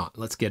 well, why not?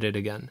 Let's get it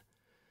again.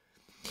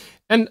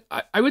 And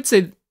I would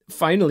say,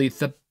 finally,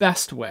 the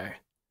best way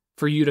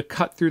for you to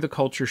cut through the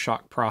culture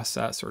shock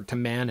process or to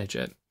manage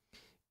it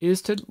is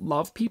to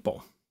love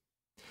people.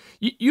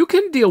 You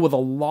can deal with a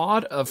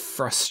lot of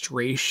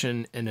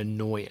frustration and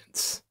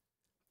annoyance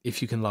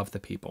if you can love the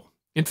people.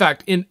 In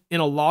fact, in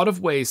a lot of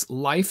ways,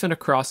 life in a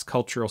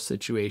cross-cultural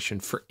situation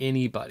for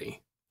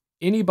anybody,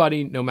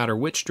 no matter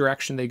which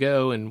direction they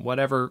go and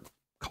whatever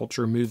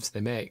culture moves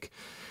they make,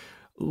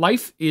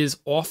 life is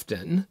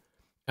often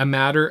a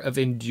matter of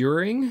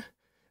enduring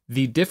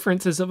the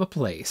differences of a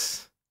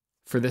place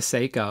for the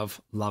sake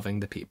of loving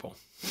the people.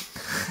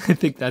 I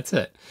think that's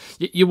it.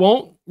 You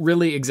won't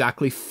really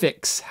exactly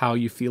fix how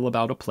you feel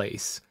about a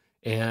place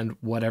and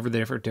whatever the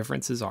different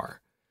differences are,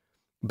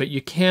 but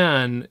you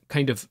can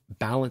kind of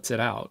balance it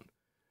out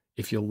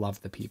if you'll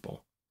love the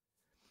people.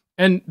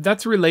 And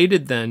that's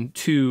related then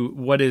to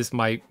what is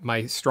my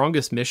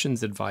strongest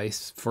missions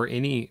advice for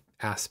any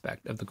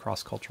aspect of the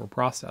cross-cultural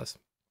process.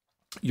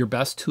 Your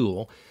best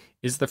tool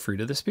is the fruit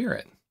of the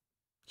Spirit.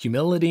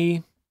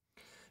 Humility,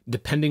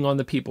 depending on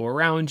the people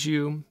around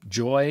you,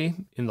 joy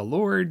in the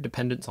Lord,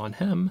 dependence on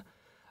Him,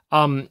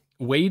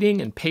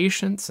 waiting and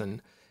patience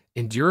and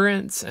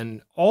endurance,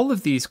 and all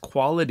of these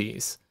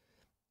qualities,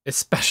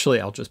 especially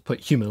I'll just put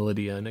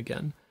humility in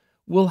again,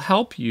 will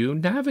help you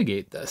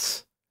navigate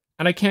this.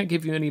 And I can't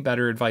give you any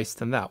better advice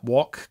than that.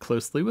 Walk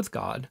closely with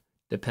God,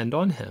 depend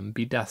on Him,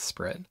 be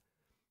desperate,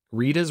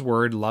 read His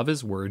Word, love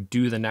His Word,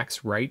 do the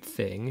next right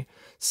thing.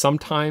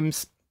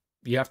 Sometimes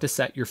you have to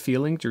set your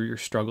feelings or your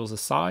struggles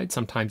aside.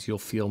 Sometimes you'll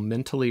feel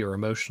mentally or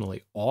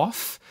emotionally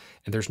off,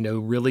 and there's no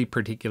really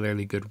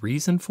particularly good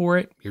reason for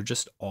it. You're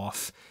just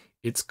off.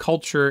 It's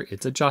culture,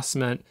 it's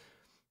adjustment.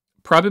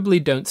 Probably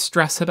don't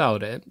stress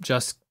about it.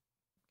 Just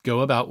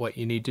go about what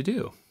you need to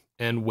do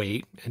and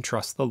wait and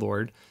trust the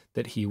Lord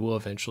that He will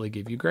eventually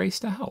give you grace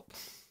to help.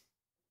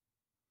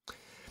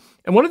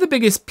 And one of the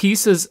biggest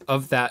pieces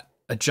of that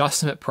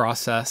adjustment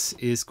process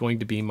is going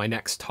to be my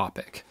next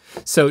topic.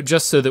 So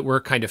just so that we're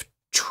kind of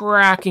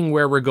tracking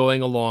where we're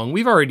going along,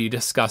 we've already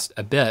discussed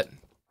a bit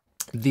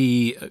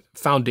the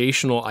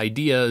foundational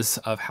ideas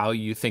of how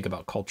you think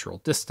about cultural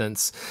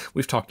distance.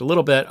 We've talked a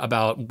little bit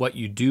about what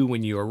you do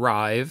when you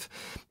arrive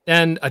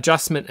and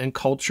adjustment and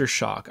culture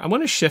shock. I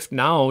want to shift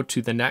now to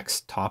the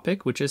next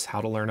topic, which is how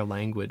to learn a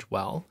language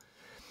well.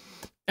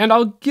 And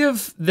I'll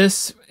give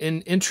this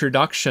an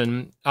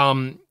introduction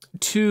with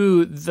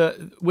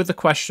the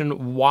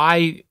question,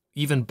 why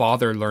even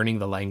bother learning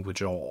the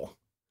language at all?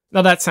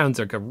 Now that sounds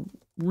like a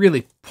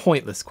really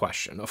pointless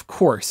question. Of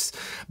course,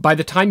 by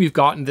the time you've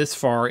gotten this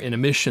far in a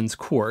missions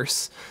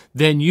course,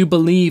 then you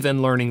believe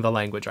in learning the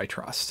language, I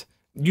trust.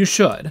 You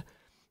should,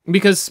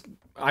 because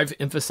I've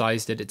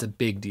emphasized it. It's a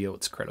big deal.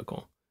 It's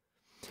critical.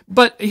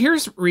 But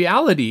here's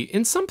reality.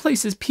 In some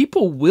places,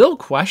 people will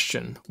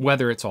question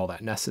whether it's all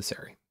that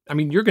necessary. I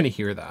mean, you're going to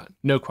hear that,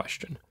 no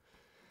question.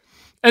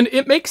 And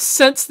it makes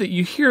sense that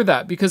you hear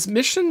that because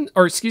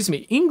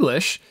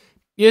English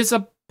is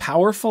a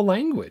powerful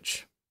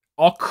language.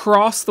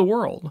 Across the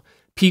world,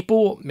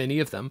 people, many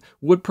of them,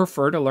 would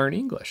prefer to learn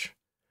English.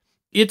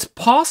 It's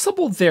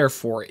possible,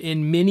 therefore,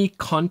 in many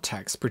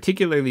contexts,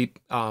 particularly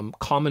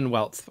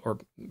Commonwealth or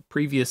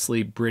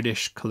previously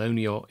British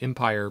colonial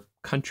empire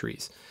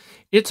countries,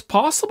 it's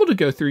possible to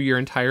go through your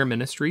entire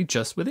ministry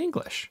just with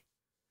English.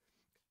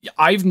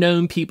 I've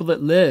known people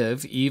that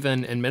live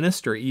even and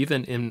minister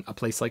even in a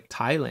place like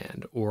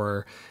Thailand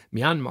or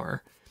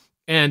Myanmar,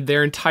 and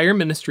their entire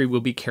ministry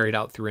will be carried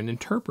out through an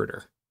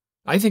interpreter.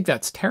 I think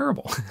that's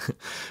terrible,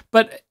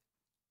 but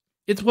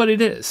it's what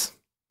it is.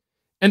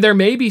 And there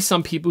may be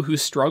some people who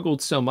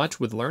struggled so much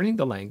with learning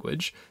the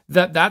language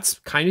that that's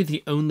kind of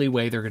the only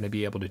way they're going to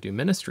be able to do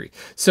ministry.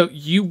 So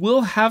you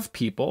will have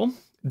people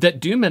that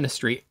do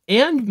ministry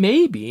and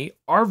maybe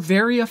are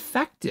very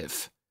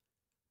effective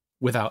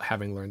without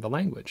having learned the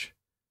language.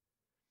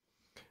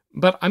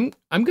 But I'm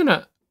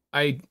gonna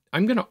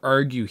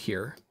argue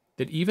here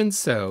that even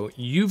so,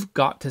 you've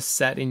got to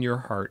set in your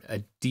heart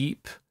a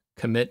deep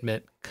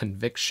commitment,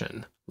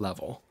 conviction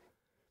level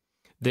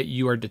that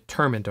you are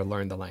determined to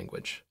learn the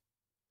language.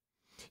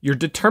 You're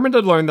determined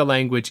to learn the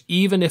language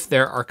even if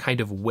there are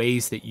kind of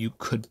ways that you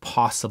could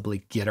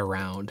possibly get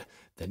around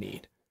the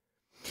need.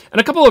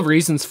 And a couple of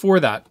reasons for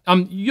that.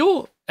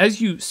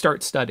 As you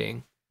start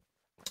studying,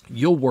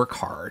 you'll work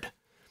hard.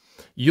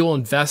 You'll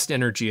invest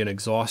energy and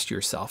exhaust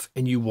yourself,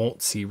 and you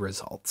won't see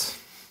results.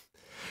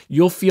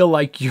 You'll feel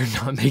like you're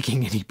not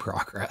making any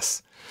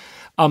progress.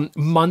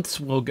 Months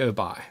will go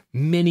by,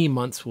 many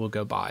months will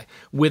go by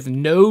with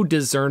no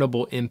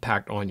discernible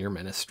impact on your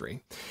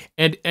ministry.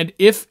 And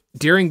if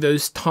during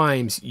those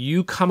times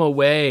you come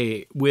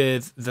away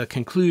with the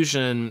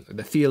conclusion,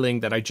 the feeling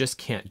that I just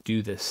can't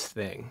do this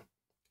thing,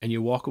 and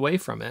you walk away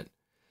from it,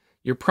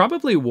 you're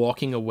probably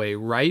walking away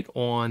right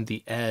on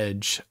the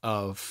edge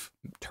of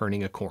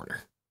turning a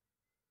corner.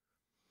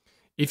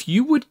 If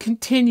you would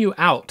continue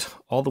out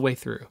all the way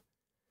through,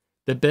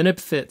 the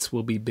benefits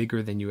will be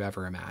bigger than you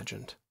ever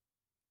imagined.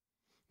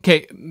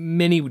 Okay,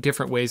 many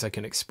different ways I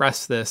can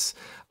express this.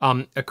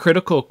 A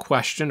critical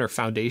question or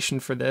foundation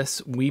for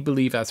this, we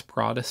believe as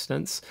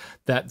Protestants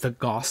that the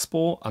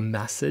gospel, a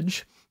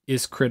message,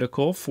 is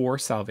critical for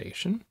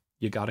salvation.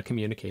 You got to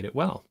communicate it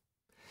well.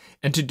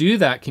 And to do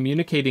that,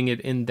 communicating it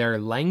in their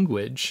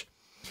language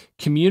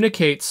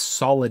communicates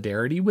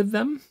solidarity with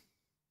them.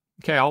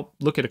 Okay, I'll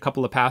look at a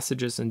couple of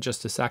passages in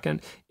just a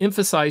second,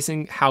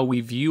 emphasizing how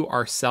we view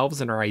ourselves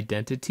and our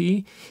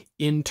identity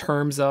in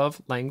terms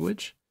of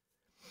language.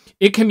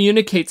 It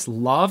communicates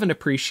love and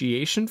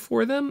appreciation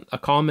for them. A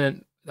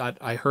comment that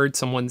I heard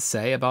someone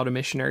say about a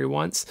missionary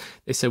once,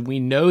 they said, "We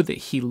know that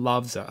he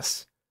loves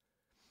us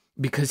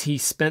because he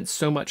spent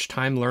so much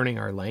time learning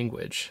our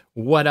language.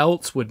 What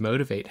else would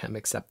motivate him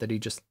except that he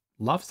just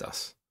loves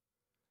us?"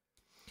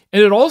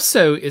 And it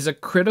also is a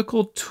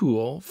critical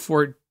tool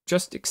for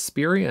just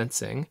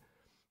experiencing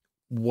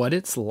what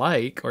it's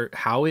like or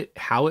how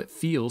it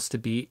feels to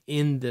be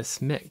in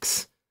this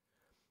mix.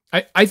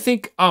 I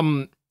think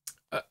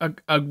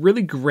a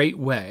really great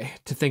way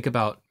to think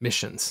about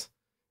missions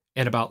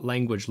and about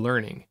language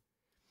learning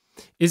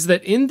is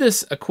that in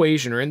this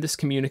equation or in this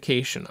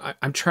communication,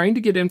 I'm trying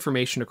to get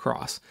information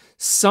across.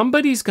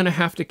 Somebody's going to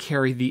have to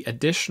carry the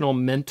additional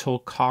mental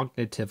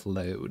cognitive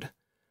load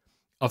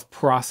of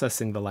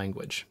processing the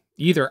language.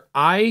 Either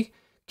I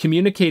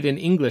communicate in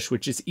English,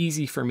 which is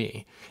easy for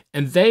me,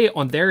 and they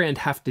on their end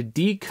have to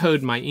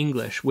decode my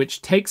English,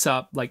 which takes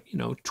up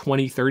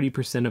 20,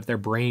 30% of their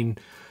brain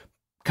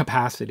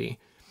capacity.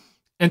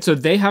 And so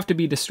they have to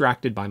be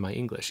distracted by my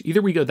English.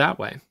 Either we go that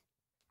way,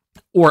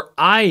 or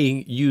I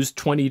use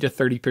 20 to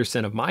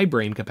 30% of my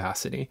brain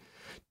capacity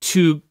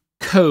to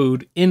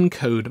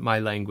encode my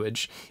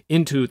language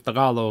into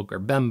Tagalog or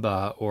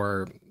Bemba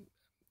or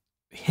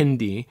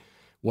Hindi,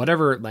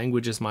 whatever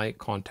language is my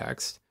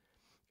context.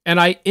 And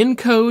I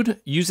encode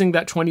using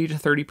that 20 to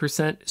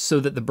 30% so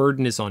that the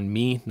burden is on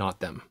me,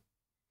 not them.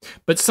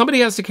 But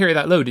somebody has to carry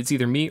that load. It's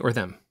either me or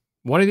them.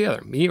 One or the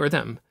other, me or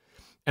them.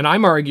 And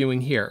I'm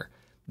arguing here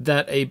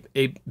that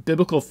a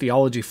biblical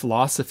theology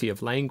philosophy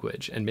of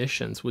language and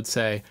missions would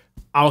say,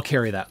 I'll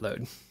carry that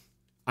load.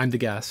 I'm the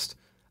guest.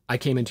 I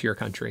came into your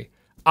country.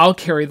 I'll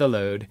carry the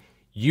load.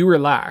 You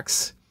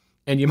relax.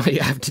 And you might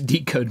have to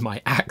decode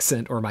my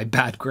accent or my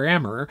bad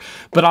grammar,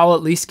 but I'll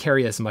at least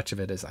carry as much of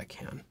it as I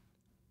can.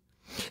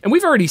 And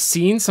we've already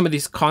seen some of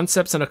these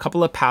concepts in a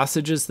couple of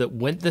passages that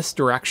went this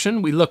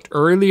direction. We looked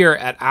earlier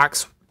at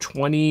Acts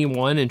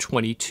 21 and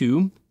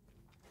 22,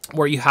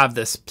 where you have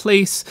this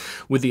place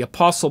with the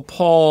Apostle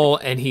Paul,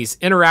 and he's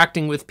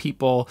interacting with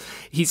people.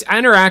 He's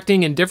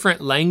interacting in different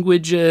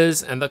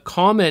languages, and the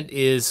comment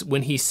is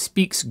when he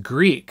speaks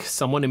Greek,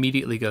 someone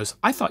immediately goes,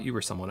 "I thought you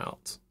were someone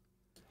else."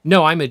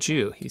 "No, I'm a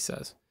Jew," he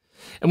says.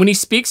 And when he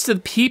speaks to the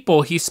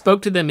people, he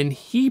spoke to them in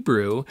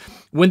Hebrew.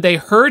 When they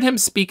heard him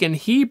speak in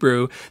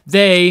Hebrew,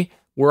 they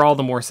were all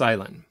the more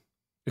silent.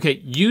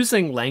 Okay,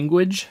 using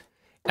language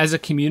as a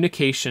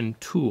communication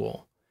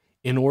tool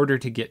in order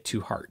to get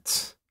to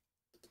hearts.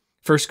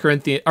 I'll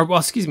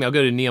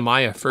go to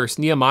Nehemiah first.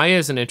 Nehemiah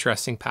is an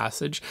interesting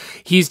passage.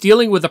 He's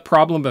dealing with a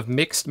problem of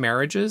mixed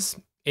marriages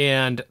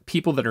and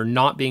people that are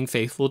not being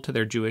faithful to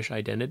their Jewish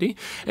identity.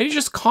 And he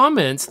just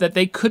comments that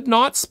they could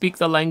not speak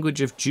the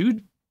language of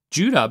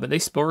Judah, but they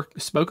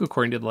spoke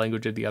according to the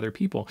language of the other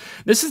people.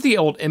 This is the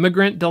old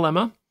immigrant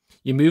dilemma.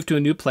 You move to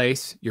a new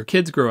place, your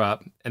kids grow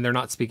up, and they're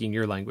not speaking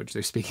your language.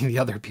 They're speaking the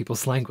other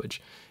people's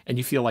language. And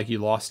you feel like you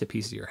lost a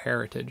piece of your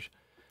heritage.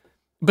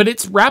 But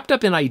it's wrapped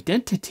up in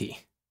identity.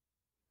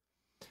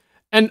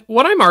 And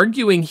what I'm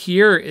arguing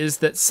here is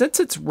that since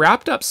it's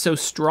wrapped up so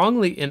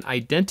strongly in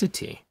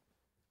identity,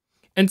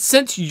 and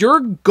since your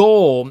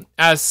goal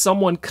as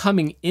someone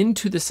coming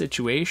into the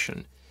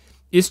situation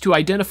is to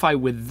identify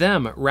with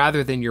them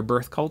rather than your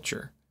birth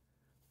culture,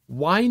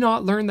 why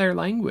not learn their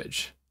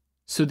language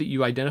so that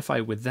you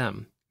identify with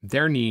them,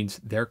 their needs,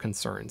 their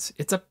concerns?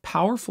 It's a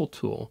powerful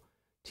tool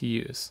to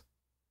use.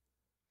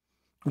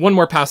 One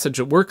more passage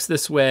that works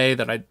this way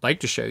that I'd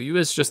like to show you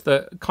is just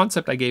the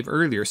concept I gave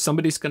earlier.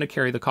 Somebody's going to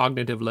carry the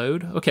cognitive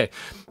load. Okay,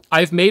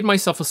 I've made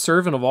myself a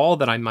servant of all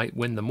that I might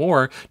win the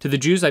more. To the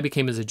Jews, I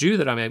became as a Jew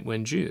that I might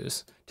win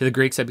Jews. To the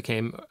Greeks, I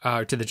became,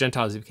 to the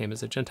Gentiles, I became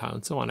as a Gentile,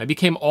 and so on. I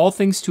became all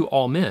things to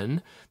all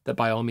men, that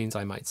by all means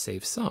I might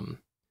save some.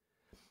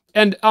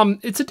 And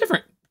it's a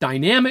different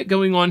dynamic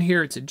going on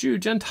here. It's a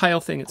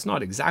Jew-Gentile thing. It's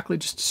not exactly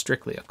just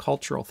strictly a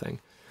cultural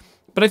thing.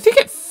 But I think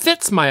it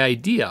fits my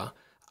idea.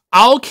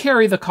 I'll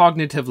carry the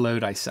cognitive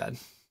load, I said,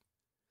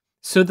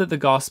 so that the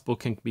gospel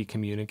can be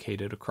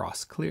communicated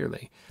across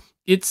clearly.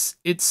 It's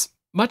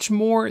much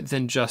more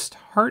than just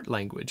heart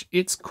language.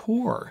 It's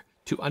core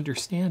to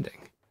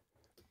understanding.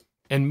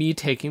 And me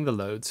taking the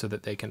load so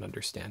that they can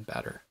understand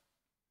better.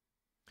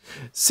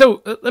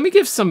 So let me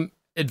give some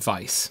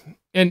advice.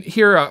 And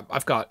here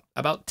I've got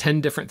about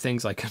 10 different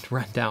things I could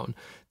run down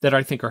that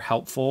I think are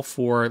helpful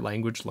for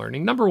language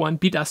learning. Number one,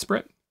 be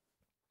desperate.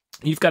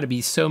 You've got to be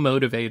so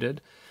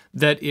motivated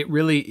that it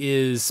really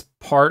is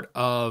part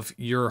of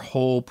your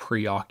whole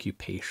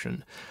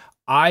preoccupation.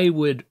 I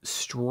would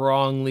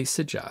strongly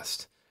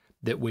suggest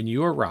that when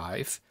you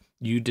arrive,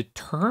 you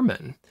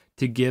determine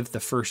to give the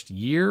first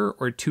year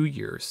or 2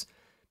 years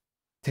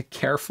to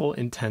careful,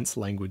 intense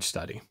language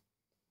study.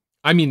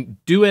 I mean,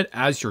 do it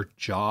as your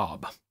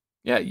job.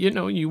 Yeah,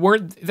 you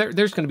weren't there.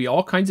 There's going to be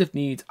all kinds of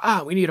needs.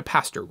 We need a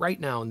pastor right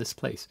now in this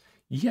place.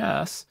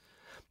 Yes,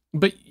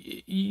 but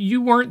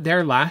you weren't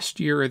there last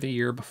year or the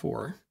year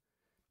before.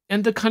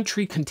 And the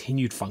country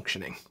continued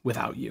functioning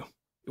without you.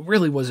 It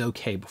really was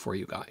okay before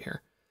you got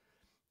here.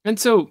 And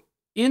so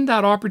in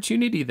that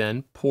opportunity,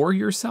 then pour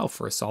yourself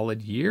for a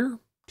solid year,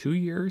 2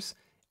 years,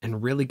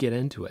 and really get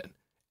into it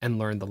and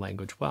learn the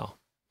language well.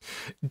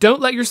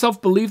 Don't let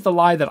yourself believe the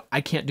lie that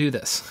I can't do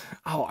this.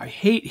 Oh, I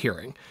hate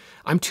hearing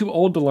I'm too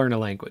old to learn a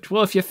language.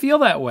 Well, if you feel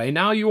that way,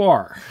 now you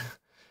are.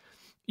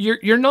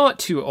 You're not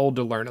too old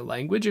to learn a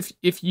language.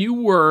 If you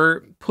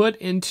were put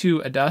into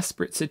a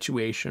desperate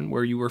situation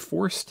where you were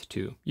forced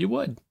to, you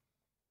would.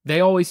 They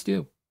always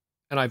do.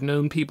 And I've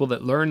known people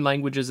that learn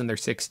languages in their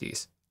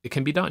 60s. It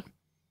can be done.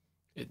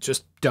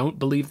 Just don't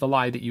believe the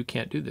lie that you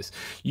can't do this.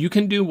 You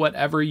can do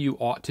whatever you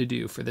ought to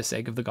do for the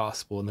sake of the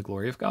gospel and the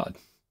glory of God.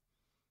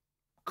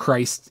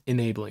 Christ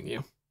enabling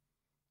you.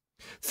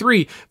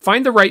 3,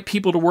 find the right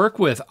people to work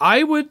with.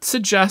 I would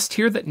suggest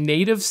here that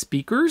native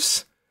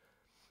speakers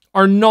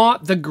are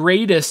not the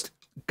greatest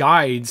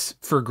guides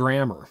for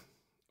grammar.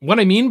 What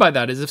I mean by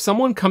that is if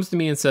someone comes to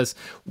me and says,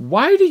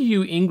 why do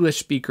you English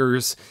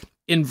speakers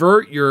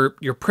invert your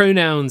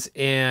pronouns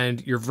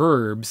and your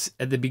verbs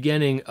at the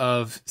beginning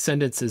of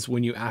sentences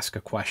when you ask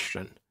a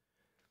question?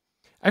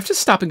 I have to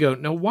stop and go,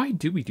 no, why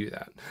do we do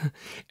that?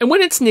 And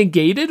when it's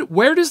negated,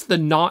 where does the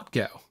not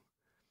go?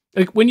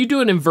 Like when you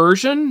do an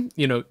inversion,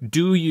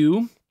 do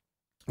you,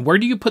 where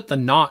do you put the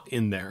not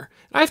in there?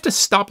 I have to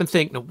stop and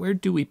think, no, where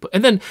do we put,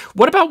 and then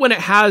what about when it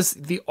has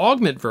the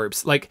augment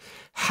verbs? Like,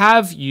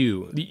 have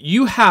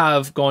you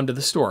have gone to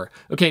the store.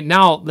 Okay,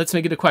 now let's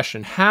make it a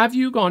question. Have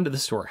you gone to the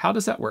store? How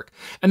does that work?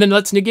 And then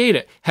let's negate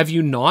it. Have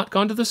you not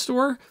gone to the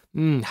store?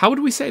 How would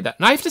we say that?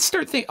 And I have to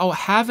start thinking, oh,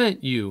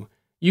 haven't you?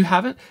 You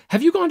haven't?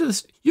 Have you gone to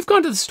the, you've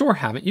gone to the store,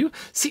 haven't you?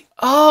 See,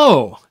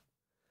 oh.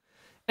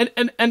 And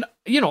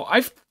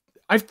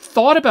I've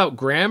thought about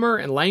grammar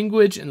and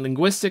language and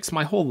linguistics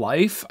my whole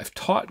life. I've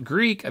taught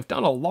Greek. I've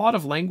done a lot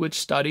of language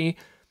study.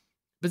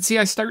 But see,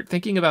 I start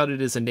thinking about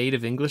it as a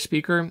native English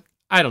speaker.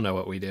 I don't know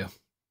what we do.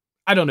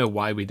 I don't know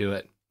why we do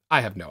it. I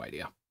have no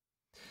idea.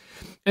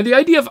 And the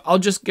idea of I'll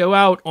just go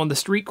out on the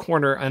street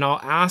corner and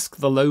I'll ask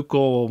the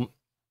local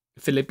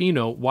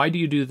Filipino, why do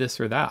you do this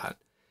or that?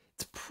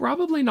 It's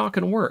probably not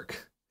going to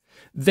work.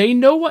 They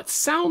know what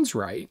sounds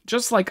right,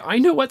 just like I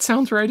know what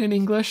sounds right in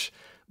English,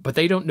 but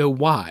they don't know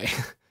why.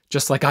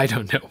 Just like I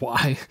don't know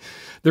why.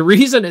 The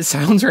reason it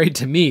sounds right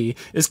to me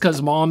is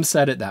because mom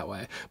said it that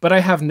way, but I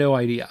have no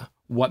idea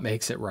what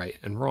makes it right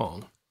and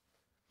wrong.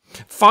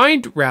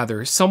 Find,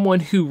 rather, someone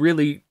who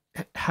really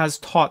has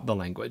taught the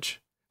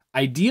language.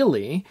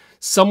 Ideally,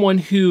 someone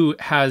who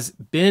has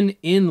been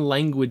in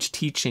language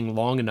teaching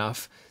long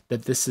enough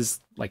that this is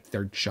like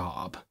their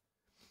job.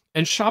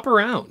 And shop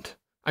around.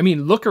 I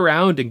mean, look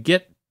around and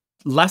get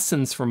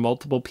lessons from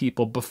multiple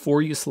people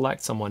before you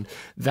select someone.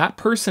 That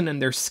person and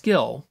their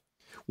skill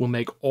will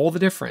make all the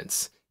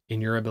difference in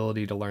your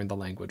ability to learn the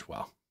language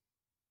well.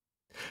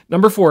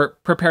 Number 4,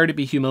 prepare to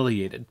be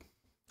humiliated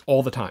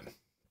all the time.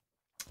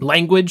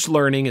 Language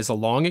learning is a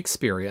long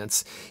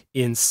experience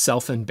in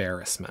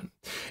self-embarrassment.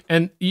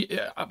 And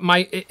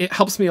it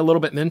helps me a little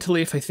bit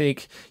mentally if I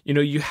think,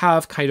 you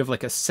have kind of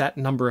like a set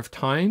number of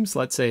times,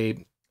 let's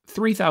say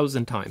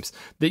 3,000 times,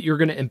 that you're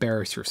going to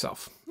embarrass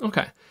yourself.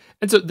 Okay.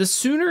 And so the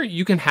sooner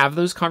you can have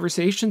those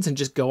conversations and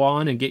just go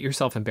on and get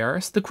yourself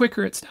embarrassed, the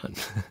quicker it's done.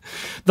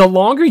 The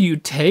longer you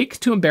take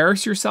to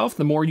embarrass yourself,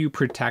 the more you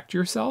protect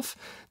yourself,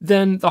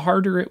 then the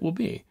harder it will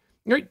be.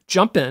 All right,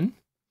 jump in,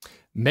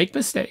 make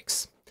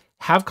mistakes,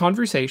 have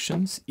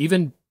conversations,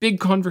 even big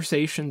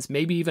conversations,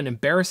 maybe even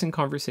embarrassing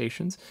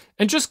conversations,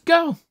 and just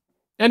go.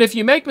 And if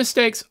you make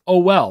mistakes, oh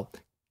well,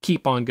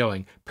 keep on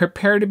going.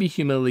 Prepare to be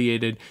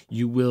humiliated.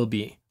 You will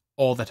be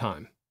all the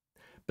time.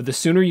 But the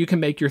sooner you can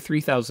make your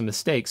 3,000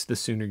 mistakes, the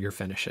sooner you're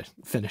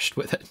finished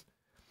with it.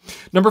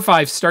 Number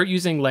 5, start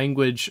using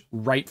language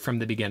right from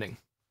the beginning.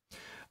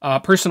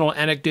 Personal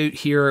anecdote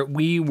here.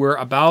 We were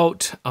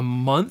about a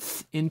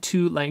month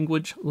into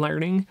language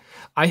learning.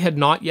 I had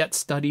not yet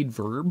studied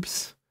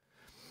verbs.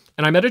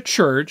 And I'm at a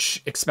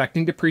church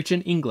expecting to preach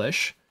in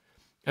English.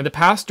 And the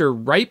pastor,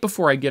 right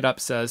before I get up,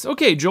 says,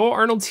 okay, Joel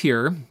Arnold's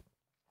here.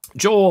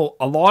 Joel,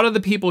 a lot of the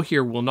people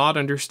here will not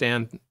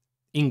understand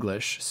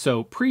English,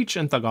 so preach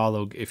in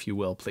Tagalog, if you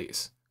will,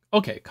 please.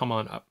 Okay, come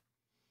on up.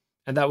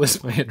 And that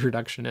was my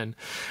introduction in.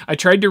 I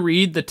tried to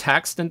read the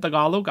text in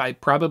Tagalog. I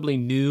probably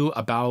knew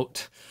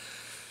about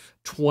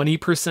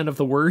 20% of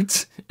the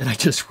words, and I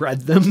just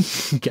read them,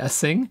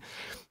 guessing.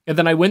 And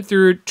then I went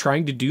through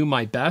trying to do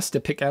my best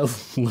to pick out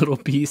little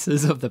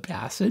pieces of the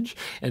passage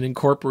and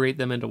incorporate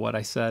them into what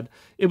I said.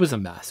 It was a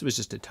mess. It was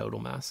just a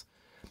total mess.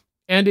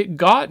 And it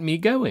got me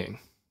going.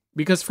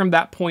 Because from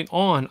that point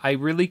on, I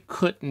really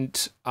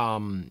couldn't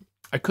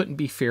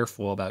be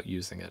fearful about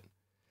using it.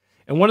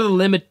 And one of the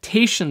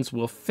limitations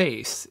we'll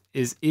face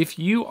is if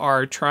you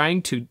are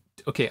trying to,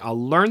 okay,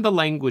 I'll learn the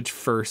language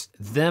first,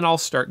 then I'll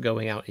start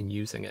going out and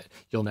using it.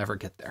 You'll never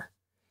get there.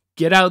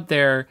 Get out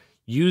there,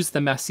 use the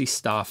messy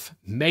stuff,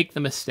 make the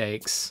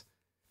mistakes,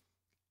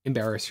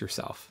 embarrass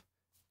yourself.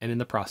 And in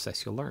the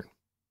process, you'll learn.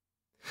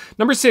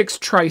 Number 6,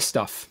 try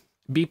stuff.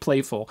 Be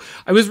playful.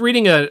 I was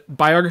reading a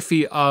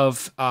biography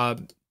of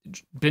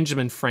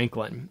Benjamin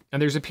Franklin,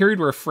 and there's a period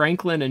where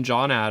Franklin and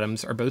John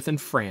Adams are both in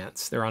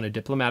France. They're on a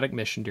diplomatic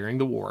mission during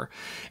the war,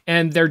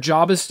 and their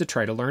job is to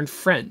try to learn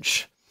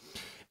French.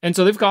 And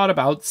so they've got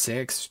about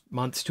 6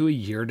 months to a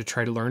year to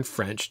try to learn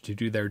French to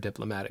do their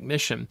diplomatic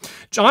mission.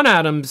 John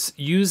Adams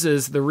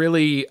uses the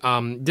really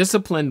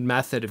disciplined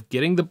method of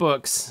getting the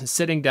books,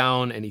 sitting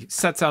down, and he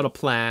sets out a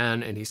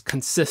plan, and he's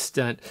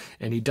consistent,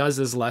 and he does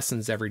his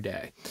lessons every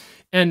day.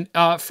 And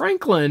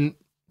Franklin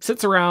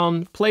sits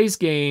around, plays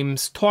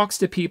games, talks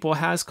to people,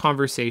 has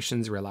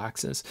conversations,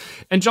 relaxes.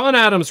 And John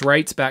Adams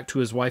writes back to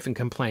his wife and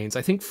complains,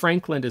 I think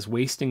Franklin is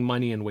wasting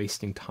money and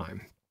wasting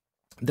time.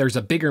 There's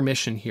a bigger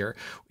mission here.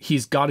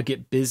 He's got to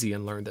get busy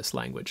and learn this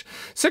language.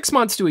 6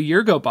 months to a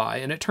year go by,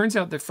 and it turns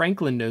out that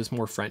Franklin knows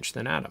more French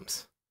than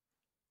Adams.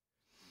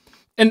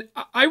 And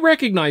I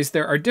recognize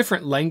there are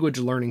different language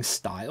learning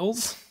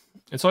styles,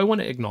 and so I want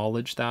to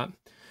acknowledge that.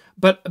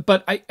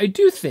 But I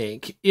do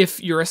think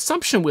if your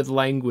assumption with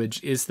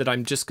language is that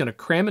I'm just going to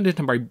cram it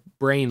into my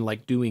brain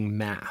like doing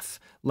math,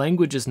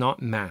 language is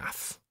not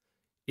math.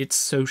 It's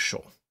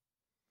social.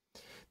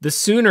 The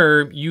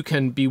sooner you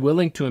can be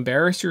willing to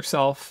embarrass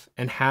yourself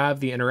and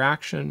have the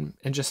interaction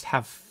and just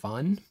have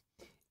fun,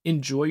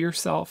 enjoy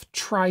yourself,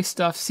 try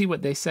stuff, see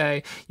what they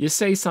say. You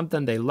say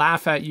something, they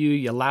laugh at you,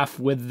 you laugh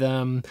with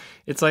them.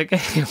 It's like,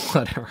 hey,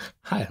 whatever,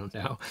 I don't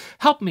know.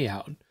 Help me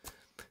out.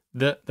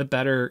 The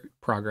better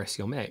progress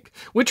you'll make,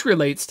 which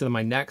relates to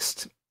my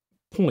next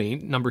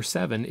point, number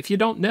 7. If you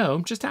don't know,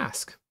 just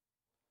ask.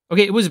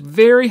 Okay, it was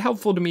very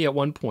helpful to me at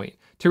one point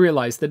to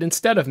realize that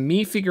instead of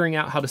me figuring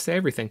out how to say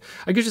everything,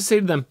 I could just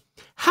say to them,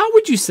 how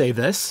would you say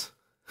this?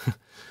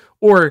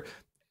 Or,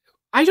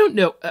 I don't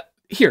know.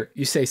 Here,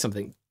 you say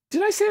something.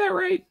 Did I say that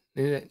right?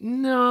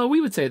 No,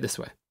 we would say it this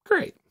way.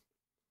 Great.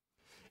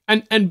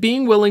 And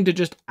being willing to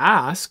just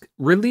ask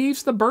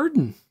relieves the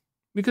burden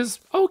because,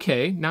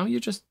 okay, now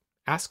you just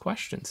ask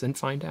questions and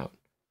find out.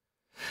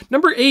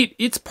 Number 8,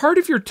 it's part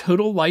of your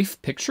total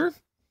life picture.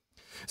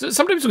 So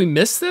sometimes we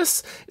miss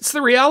this. It's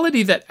the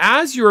reality that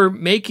as you're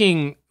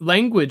making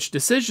language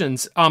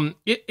decisions,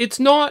 it's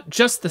not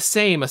just the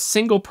same, a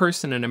single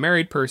person and a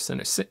married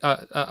person,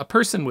 a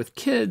person with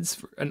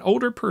kids, an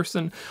older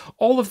person,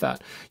 all of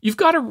that. You've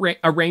got to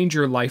arrange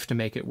your life to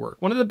make it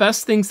work. One of the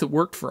best things that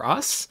worked for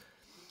us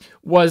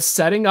was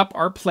setting up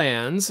our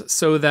plans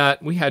so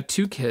that we had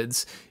 2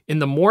 kids. In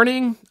the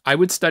morning, I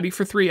would study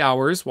for 3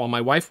 hours while my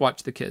wife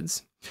watched the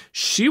kids.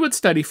 She would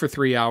study for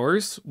 3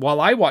 hours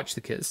while I watched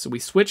the kids. So we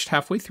switched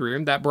halfway through,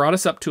 and that brought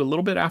us up to a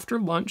little bit after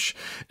lunch.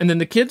 And then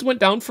the kids went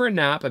down for a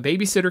nap. A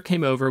babysitter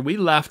came over. We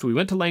left. We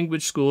went to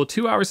language school,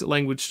 2 hours at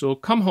language school,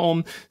 come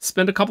home,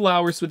 spend a couple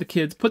hours with the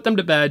kids, put them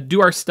to bed, do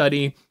our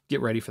study,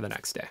 get ready for the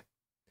next day.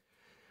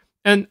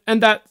 And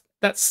that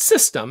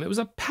system, it was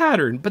a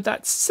pattern, but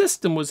that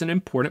system was an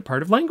important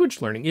part of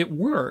language learning. It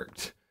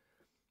worked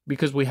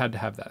because we had to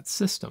have that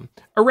system.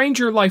 Arrange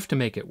your life to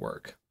make it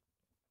work.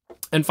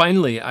 And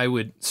finally, I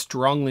would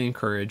strongly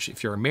encourage,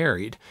 if you're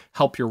married,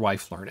 help your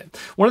wife learn it.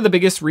 One of the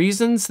biggest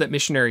reasons that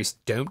missionaries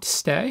don't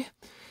stay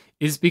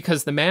is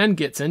because the man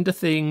gets into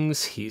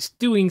things, he's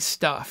doing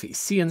stuff, he's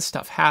seeing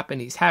stuff happen,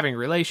 he's having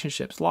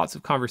relationships, lots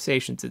of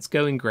conversations, it's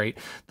going great.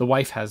 The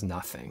wife has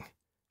nothing.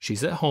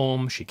 She's at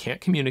home, she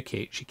can't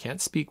communicate, she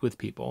can't speak with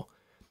people,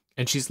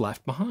 and she's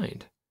left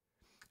behind.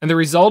 And the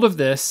result of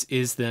this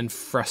is then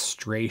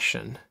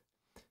frustration.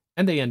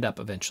 And they end up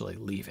eventually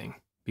leaving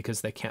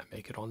because they can't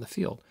make it on the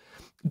field.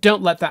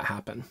 Don't let that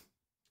happen.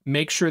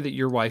 Make sure that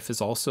your wife is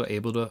also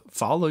able to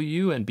follow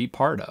you and be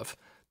part of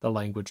the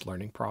language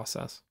learning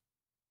process.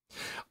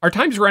 Our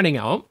time's running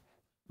out,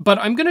 but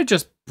I'm going to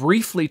just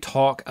briefly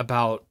talk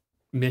about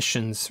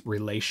missions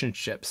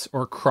relationships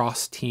or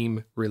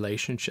cross-team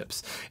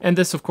relationships. And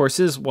this, of course,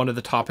 is one of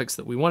the topics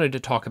that we wanted to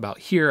talk about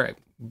here.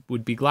 I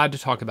would be glad to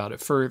talk about it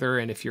further.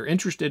 And if you're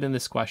interested in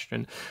this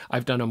question,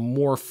 I've done a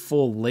more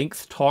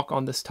full-length talk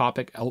on this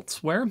topic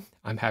elsewhere.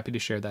 I'm happy to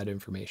share that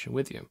information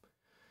with you.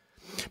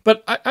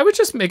 But I would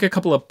just make a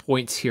couple of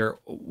points here.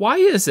 Why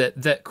is it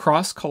that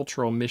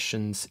cross-cultural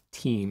missions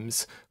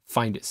teams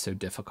find it so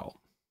difficult?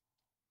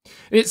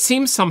 It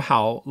seems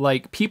somehow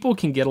like people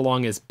can get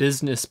along as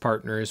business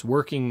partners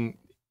working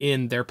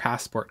in their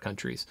passport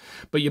countries,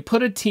 but you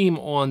put a team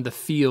on the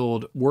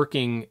field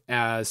working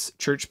as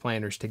church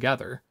planners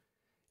together,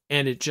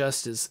 and it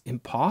just is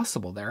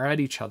impossible. They're at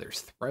each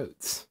other's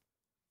throats.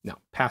 Now,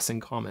 passing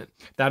comment.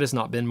 That has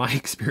not been my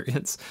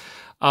experience.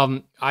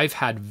 I've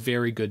had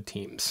very good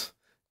teams,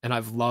 and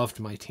I've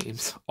loved my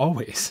teams,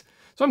 always.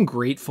 So I'm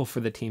grateful for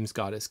the teams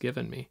God has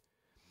given me.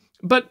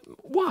 But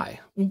why?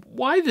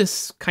 Why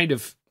this kind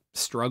of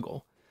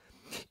struggle?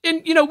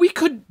 And, we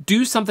could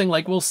do something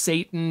like, well,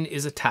 Satan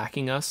is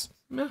attacking us.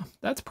 Yeah,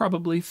 that's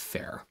probably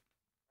fair.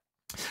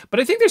 But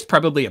I think there's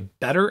probably a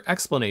better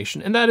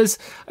explanation, and that is,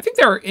 I think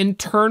there are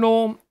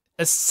internal,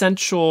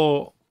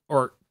 essential,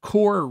 or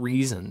core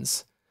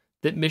reasons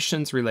that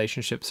missions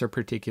relationships are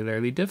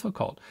particularly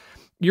difficult.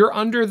 You're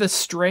under the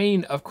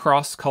strain of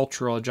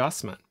cross-cultural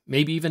adjustment,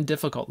 maybe even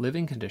difficult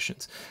living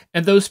conditions,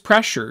 and those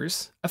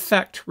pressures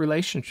affect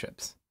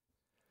relationships.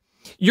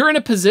 You're in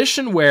a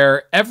position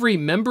where every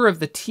member of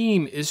the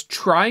team is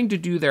trying to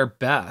do their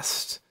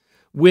best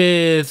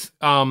with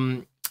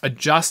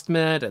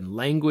adjustment and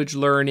language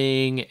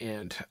learning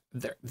and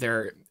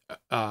their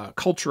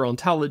cultural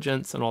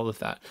intelligence and all of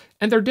that.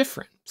 And they're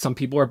different. Some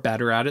people are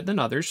better at it than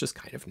others, just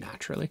kind of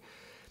naturally.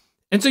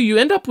 And so you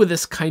end up with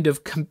this kind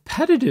of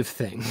competitive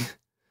thing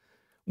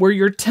where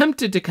you're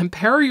tempted to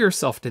compare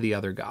yourself to the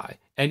other guy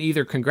and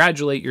either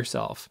congratulate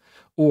yourself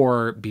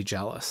or be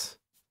jealous.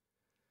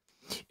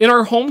 In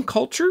our home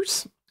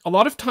cultures, a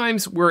lot of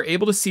times we're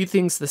able to see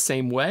things the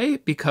same way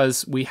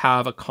because we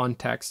have a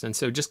context. And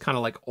so just kind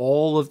of like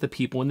all of the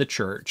people in the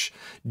church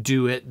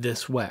do it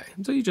this way.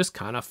 And so you just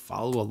kind of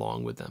follow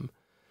along with them.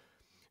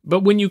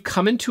 But when you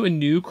come into a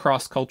new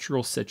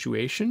cross-cultural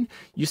situation,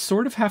 you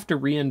sort of have to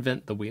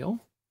reinvent the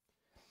wheel.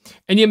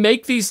 And you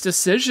make these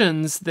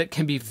decisions that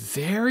can be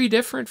very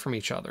different from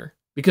each other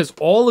because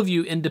all of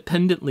you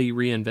independently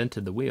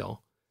reinvented the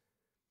wheel.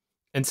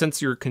 And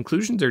since your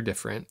conclusions are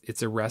different,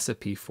 it's a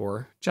recipe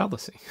for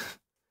jealousy.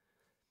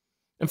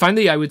 And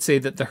finally, I would say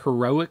that the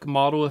heroic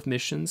model of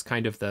missions,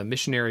 kind of the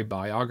missionary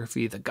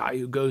biography, the guy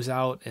who goes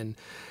out and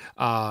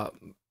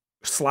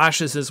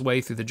slashes his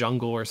way through the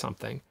jungle or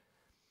something,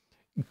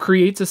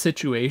 creates a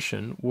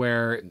situation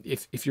where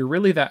if you're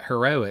really that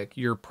heroic,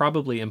 you're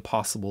probably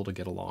impossible to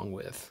get along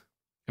with.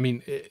 I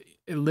mean,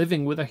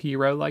 living with a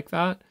hero like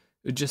that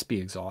would just be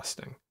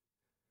exhausting.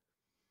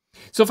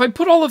 So if I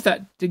put all of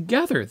that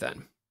together,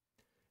 then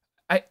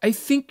I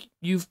think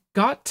you've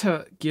got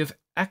to give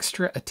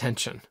extra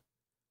attention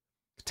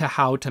to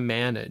how to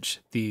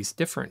manage these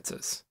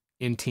differences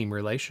in team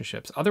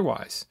relationships.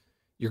 Otherwise,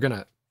 you're going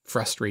to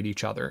frustrate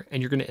each other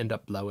and you're going to end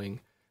up blowing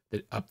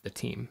up the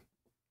team.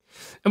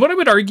 And what I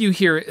would argue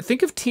here,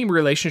 think of team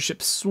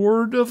relationships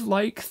sort of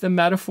like the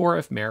metaphor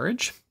of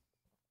marriage.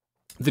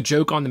 The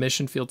joke on the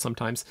mission field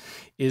sometimes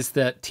is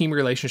that team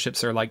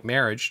relationships are like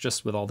marriage,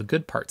 just with all the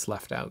good parts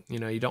left out. You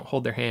know, you don't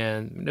hold their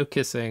hand, no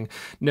kissing,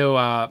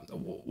 no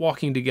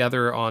walking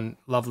together on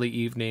lovely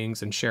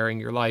evenings and sharing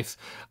your life.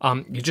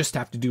 You just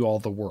have to do all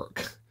the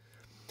work.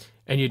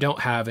 And you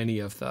don't have any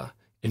of the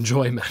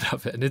enjoyment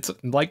of it. And it's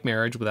like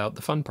marriage without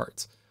the fun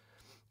parts.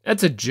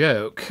 That's a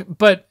joke.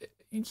 But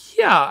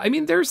yeah, I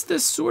mean, there's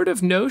this sort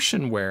of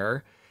notion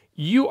where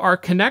you are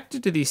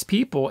connected to these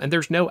people and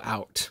there's no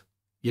out.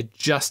 You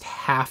just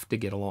have to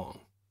get along.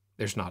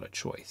 There's not a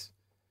choice.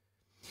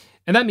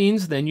 And that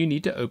means then you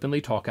need to openly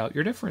talk out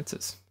your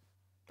differences.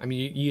 I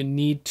mean, you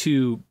need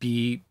to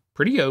be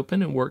pretty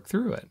open and work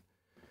through it.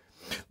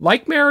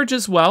 Like marriage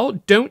as well,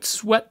 don't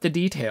sweat the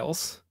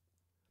details.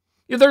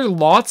 There are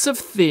lots of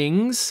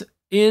things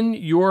in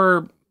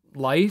your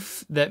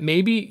life that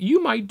maybe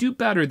you might do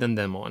better than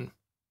them on.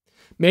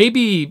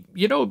 Maybe,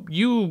 you know,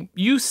 you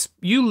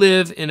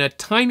live in a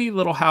tiny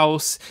little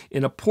house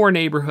in a poor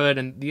neighborhood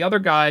and the other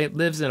guy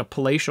lives in a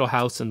palatial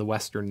house in the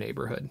western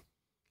neighborhood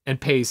and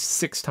pays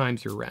 6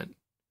 times your rent.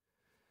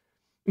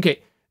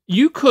 Okay,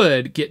 you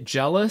could get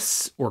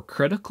jealous or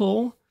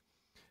critical.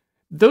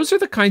 Those are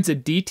the kinds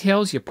of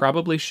details you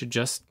probably should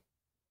just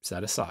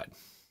set aside.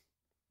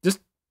 Just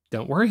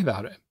don't worry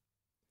about it.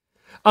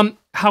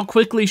 How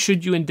quickly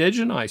should you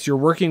indigenize? You're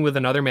working with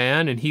another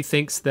man and he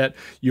thinks that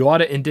you ought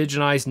to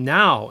indigenize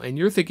now. And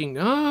you're thinking,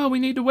 oh, we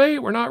need to wait.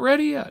 We're not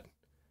ready yet.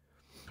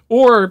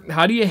 Or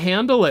how do you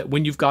handle it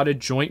when you've got a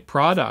joint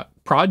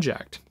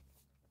project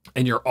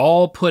and you're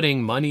all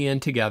putting money in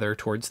together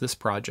towards this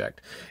project?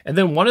 And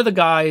then one of the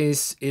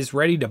guys is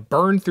ready to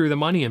burn through the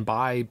money and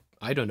buy,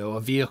 I don't know,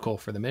 a vehicle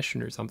for the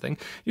mission or something.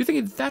 You're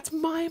thinking, that's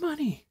my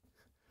money.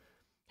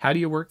 How do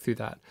you work through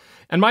that?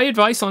 And my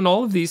advice on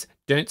all of these,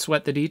 don't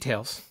sweat the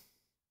details.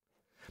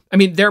 I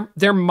mean,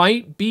 there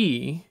might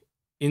be,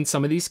 in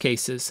some of these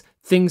cases,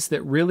 things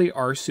that really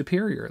are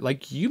superior.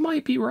 Like, you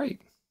might be right.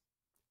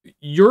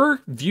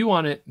 Your view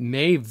on it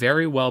may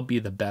very well be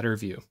the better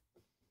view.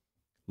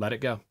 Let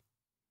it go.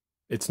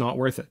 It's not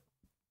worth it.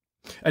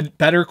 A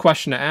better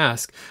question to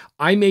ask,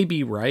 I may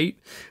be right,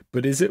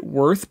 but is it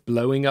worth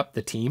blowing up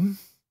the team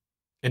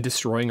and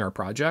destroying our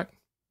project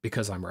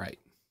because I'm right?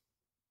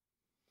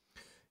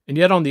 And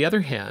yet, on the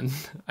other hand,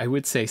 I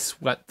would say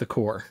sweat the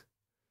core.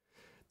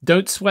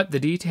 Don't sweat the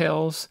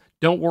details.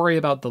 Don't worry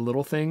about the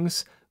little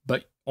things.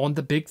 But on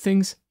the big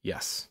things,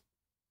 yes.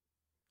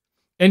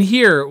 And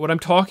here, what I'm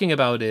talking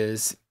about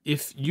is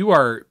if you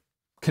are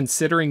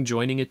considering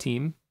joining a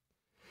team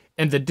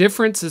and the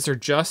differences are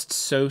just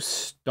so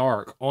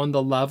stark on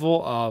the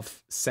level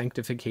of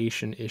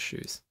sanctification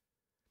issues,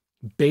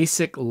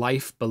 basic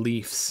life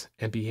beliefs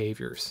and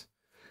behaviors,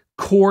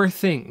 core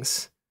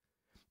things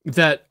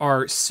that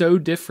are so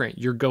different,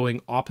 you're going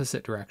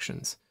opposite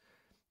directions,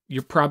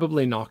 you're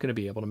probably not going to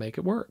be able to make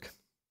it work.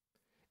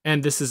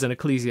 And this is an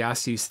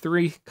Ecclesiastes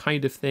 3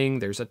 kind of thing.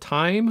 There's a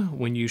time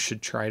when you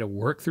should try to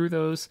work through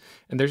those,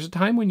 and there's a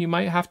time when you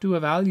might have to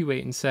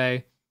evaluate and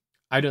say,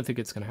 I don't think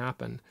it's going to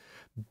happen.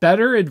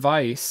 Better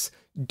advice,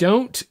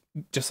 don't,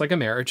 just like a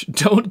marriage,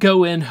 don't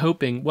go in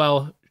hoping,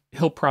 well,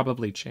 he'll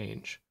probably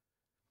change.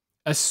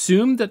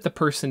 Assume that the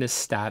person is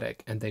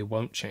static and they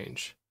won't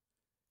change,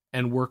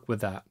 and work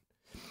with that.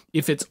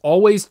 If it's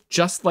always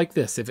just like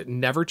this, if it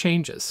never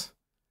changes,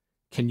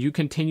 can you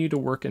continue to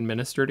work and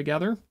minister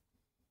together?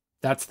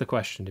 That's the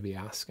question to be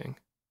asking.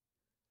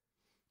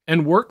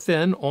 And work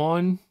then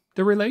on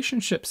the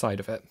relationship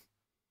side of it.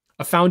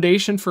 A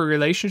Foundation for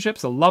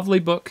Relationships, a lovely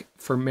book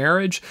for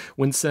marriage,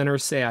 When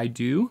Sinners Say I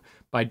Do,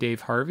 by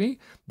Dave Harvey.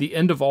 The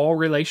End of All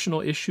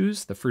Relational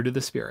Issues, The Fruit of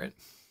the Spirit.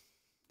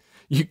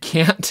 You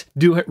can't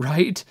do it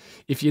right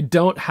if you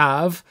don't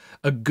have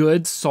a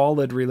good,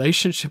 solid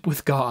relationship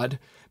with God,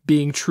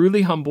 being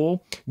truly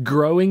humble,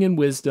 growing in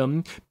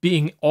wisdom,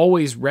 being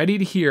always ready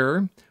to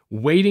hear,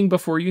 waiting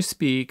before you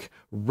speak,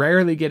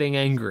 rarely getting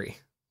angry,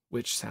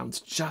 which sounds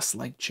just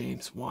like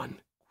James 1,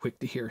 quick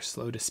to hear,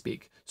 slow to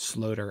speak,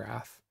 slow to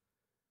wrath.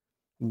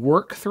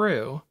 Work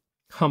through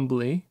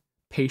humbly,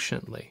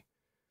 patiently,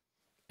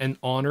 and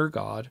honor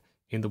God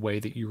in the way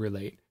that you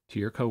relate to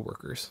your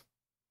coworkers.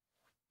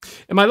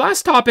 And my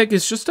last topic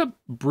is just a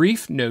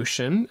brief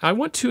notion. I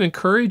want to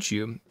encourage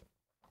you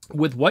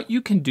with what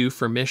you can do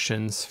for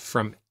missions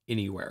from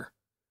anywhere.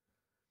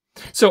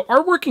 So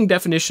our working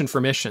definition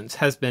for missions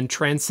has been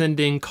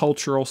transcending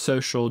cultural,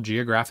 social,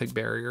 geographic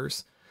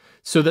barriers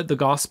so that the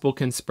gospel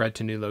can spread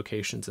to new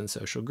locations and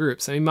social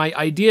groups. I mean, my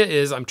idea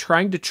is I'm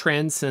trying to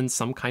transcend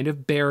some kind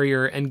of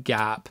barrier and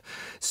gap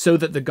so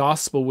that the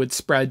gospel would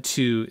spread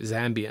to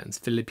Zambians,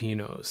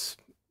 Filipinos,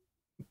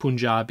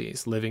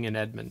 Punjabis living in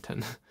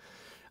Edmonton.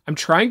 I'm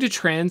trying to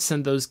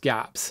transcend those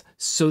gaps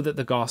so that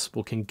the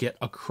gospel can get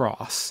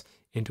across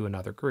into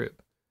another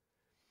group.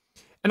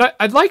 And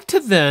I'd like to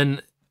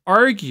then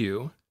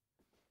argue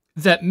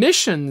that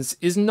missions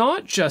is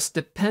not just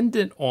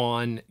dependent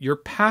on your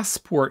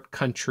passport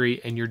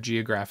country and your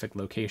geographic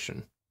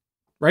location,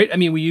 right? I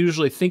mean, we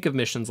usually think of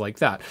missions like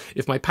that.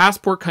 If my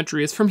passport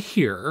country is from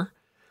here,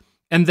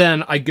 and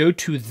then I go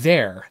to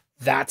there,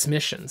 that's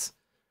missions.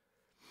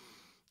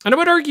 And I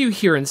would argue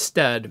here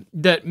instead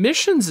that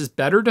missions is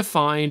better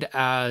defined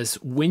as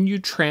when you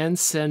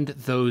transcend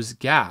those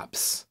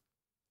gaps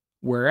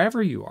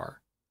wherever you are.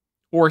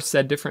 Or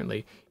said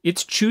differently,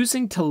 it's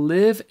choosing to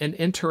live and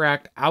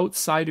interact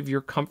outside of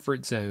your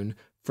comfort zone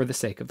for the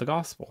sake of the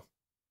gospel.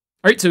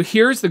 All right, so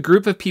here's the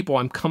group of people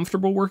I'm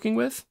comfortable working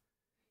with.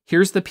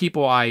 Here's the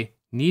people I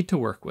need to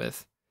work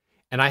with.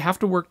 And I have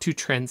to work to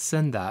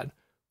transcend that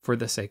for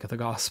the sake of the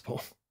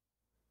gospel.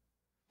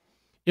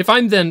 If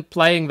I'm then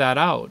playing that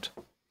out,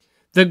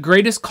 the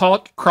greatest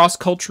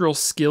cross-cultural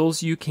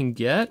skills you can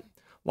get,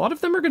 a lot of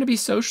them are going to be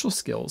social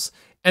skills.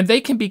 And they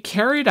can be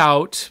carried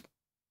out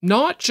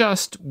not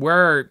just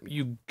where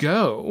you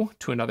go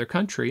to another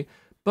country,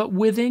 but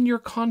within your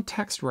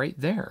context right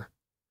there.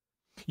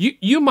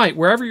 You might,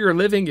 wherever you're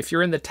living, if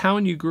you're in the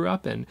town you grew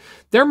up in,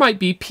 there might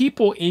be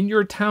people in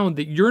your town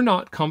that you're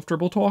not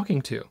comfortable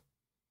talking to.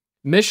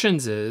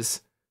 Missions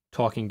is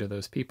talking to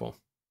those people.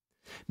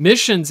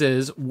 Missions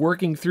is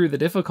working through the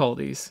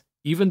difficulties,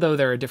 even though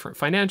they're a different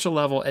financial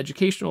level,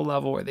 educational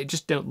level, or they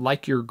just don't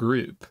like your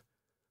group,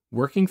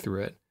 working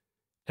through it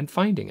and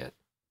finding it.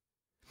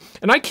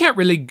 And I can't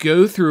really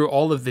go through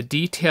all of the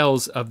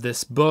details of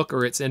this book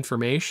or its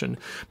information,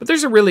 but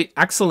there's a really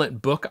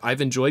excellent book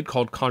I've enjoyed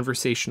called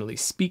Conversationally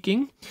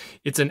Speaking.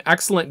 It's an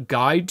excellent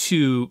guide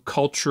to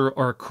culture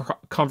or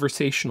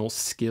conversational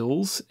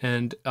skills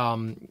and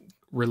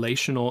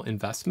relational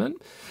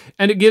investment.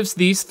 And it gives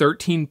these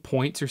 13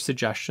 points or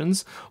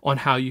suggestions on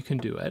how you can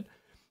do it.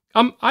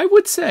 I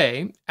would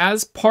say,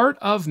 as part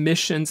of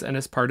missions and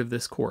as part of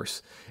this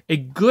course, a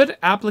good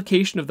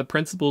application of the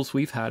principles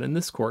we've had in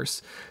this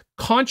course,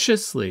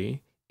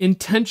 consciously,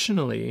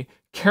 intentionally,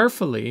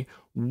 carefully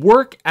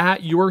work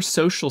at your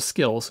social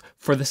skills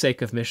for the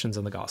sake of missions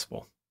and the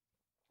gospel.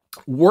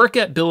 Work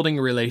at building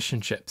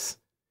relationships.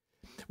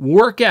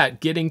 Work at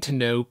getting to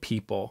know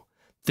people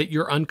that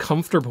you're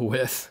uncomfortable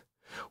with.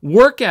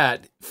 Work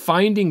at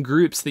finding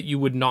groups that you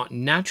would not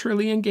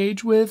naturally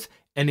engage with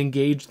and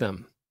engage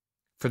them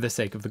for the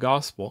sake of the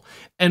gospel.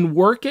 And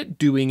work at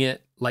doing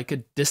it like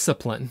a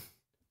discipline,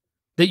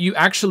 that you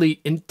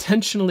actually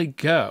intentionally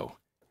go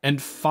and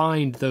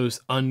find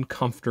those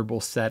uncomfortable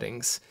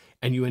settings,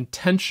 and you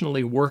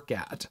intentionally work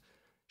at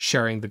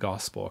sharing the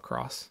gospel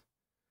across.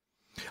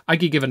 I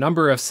could give a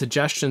number of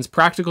suggestions,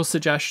 practical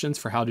suggestions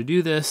for how to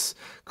do this,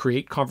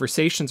 create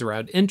conversations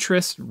around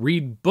interest,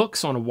 read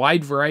books on a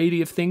wide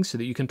variety of things so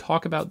that you can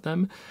talk about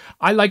them.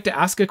 I like to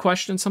ask a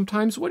question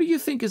sometimes, what do you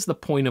think is the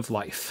point of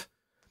life?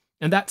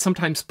 And that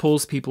sometimes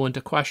pulls people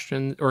into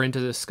questions or into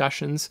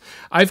discussions.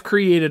 I've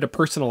created a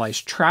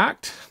personalized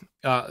tract,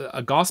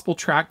 a gospel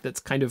tract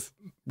that's kind of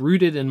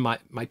rooted in my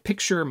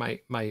picture, my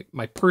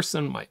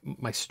person,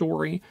 my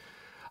story.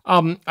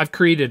 I've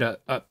created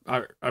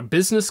a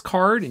business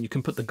card, and you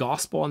can put the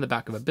gospel on the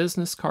back of a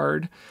business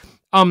card.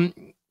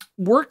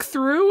 Work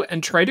through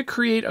and try to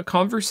create a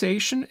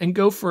conversation and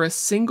go for a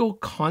single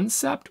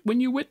concept when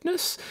you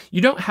witness.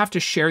 You don't have to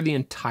share the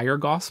entire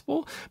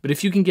gospel, but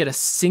if you can get a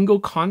single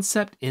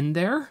concept in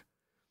there,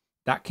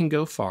 that can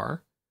go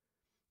far.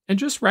 And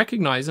just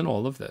recognize in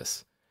all of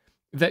this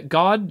that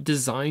God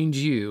designed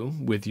you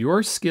with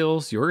your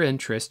skills, your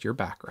interest, your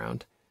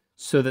background,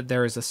 so that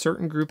there is a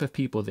certain group of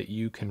people that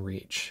you can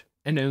reach,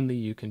 and only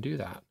you can do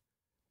that.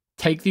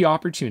 Take the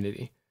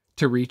opportunity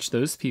to reach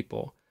those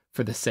people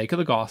for the sake of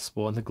the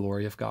gospel and the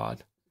glory of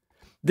God.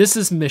 This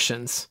is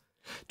missions,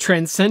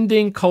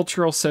 transcending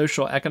cultural,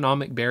 social,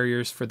 economic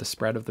barriers for the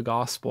spread of the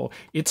gospel.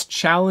 It's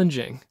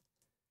challenging,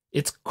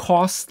 it's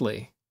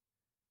costly,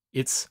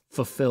 it's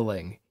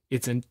fulfilling,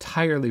 it's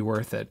entirely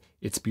worth it,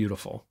 it's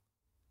beautiful.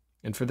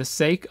 And for the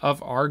sake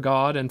of our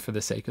God and for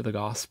the sake of the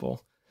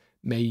gospel,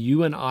 may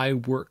you and I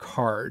work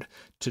hard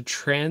to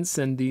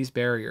transcend these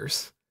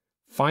barriers,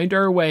 find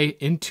our way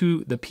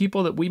into the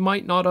people that we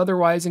might not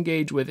otherwise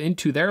engage with,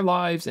 into their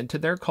lives, into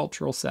their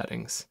cultural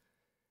settings,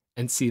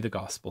 and see the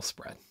gospel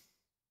spread.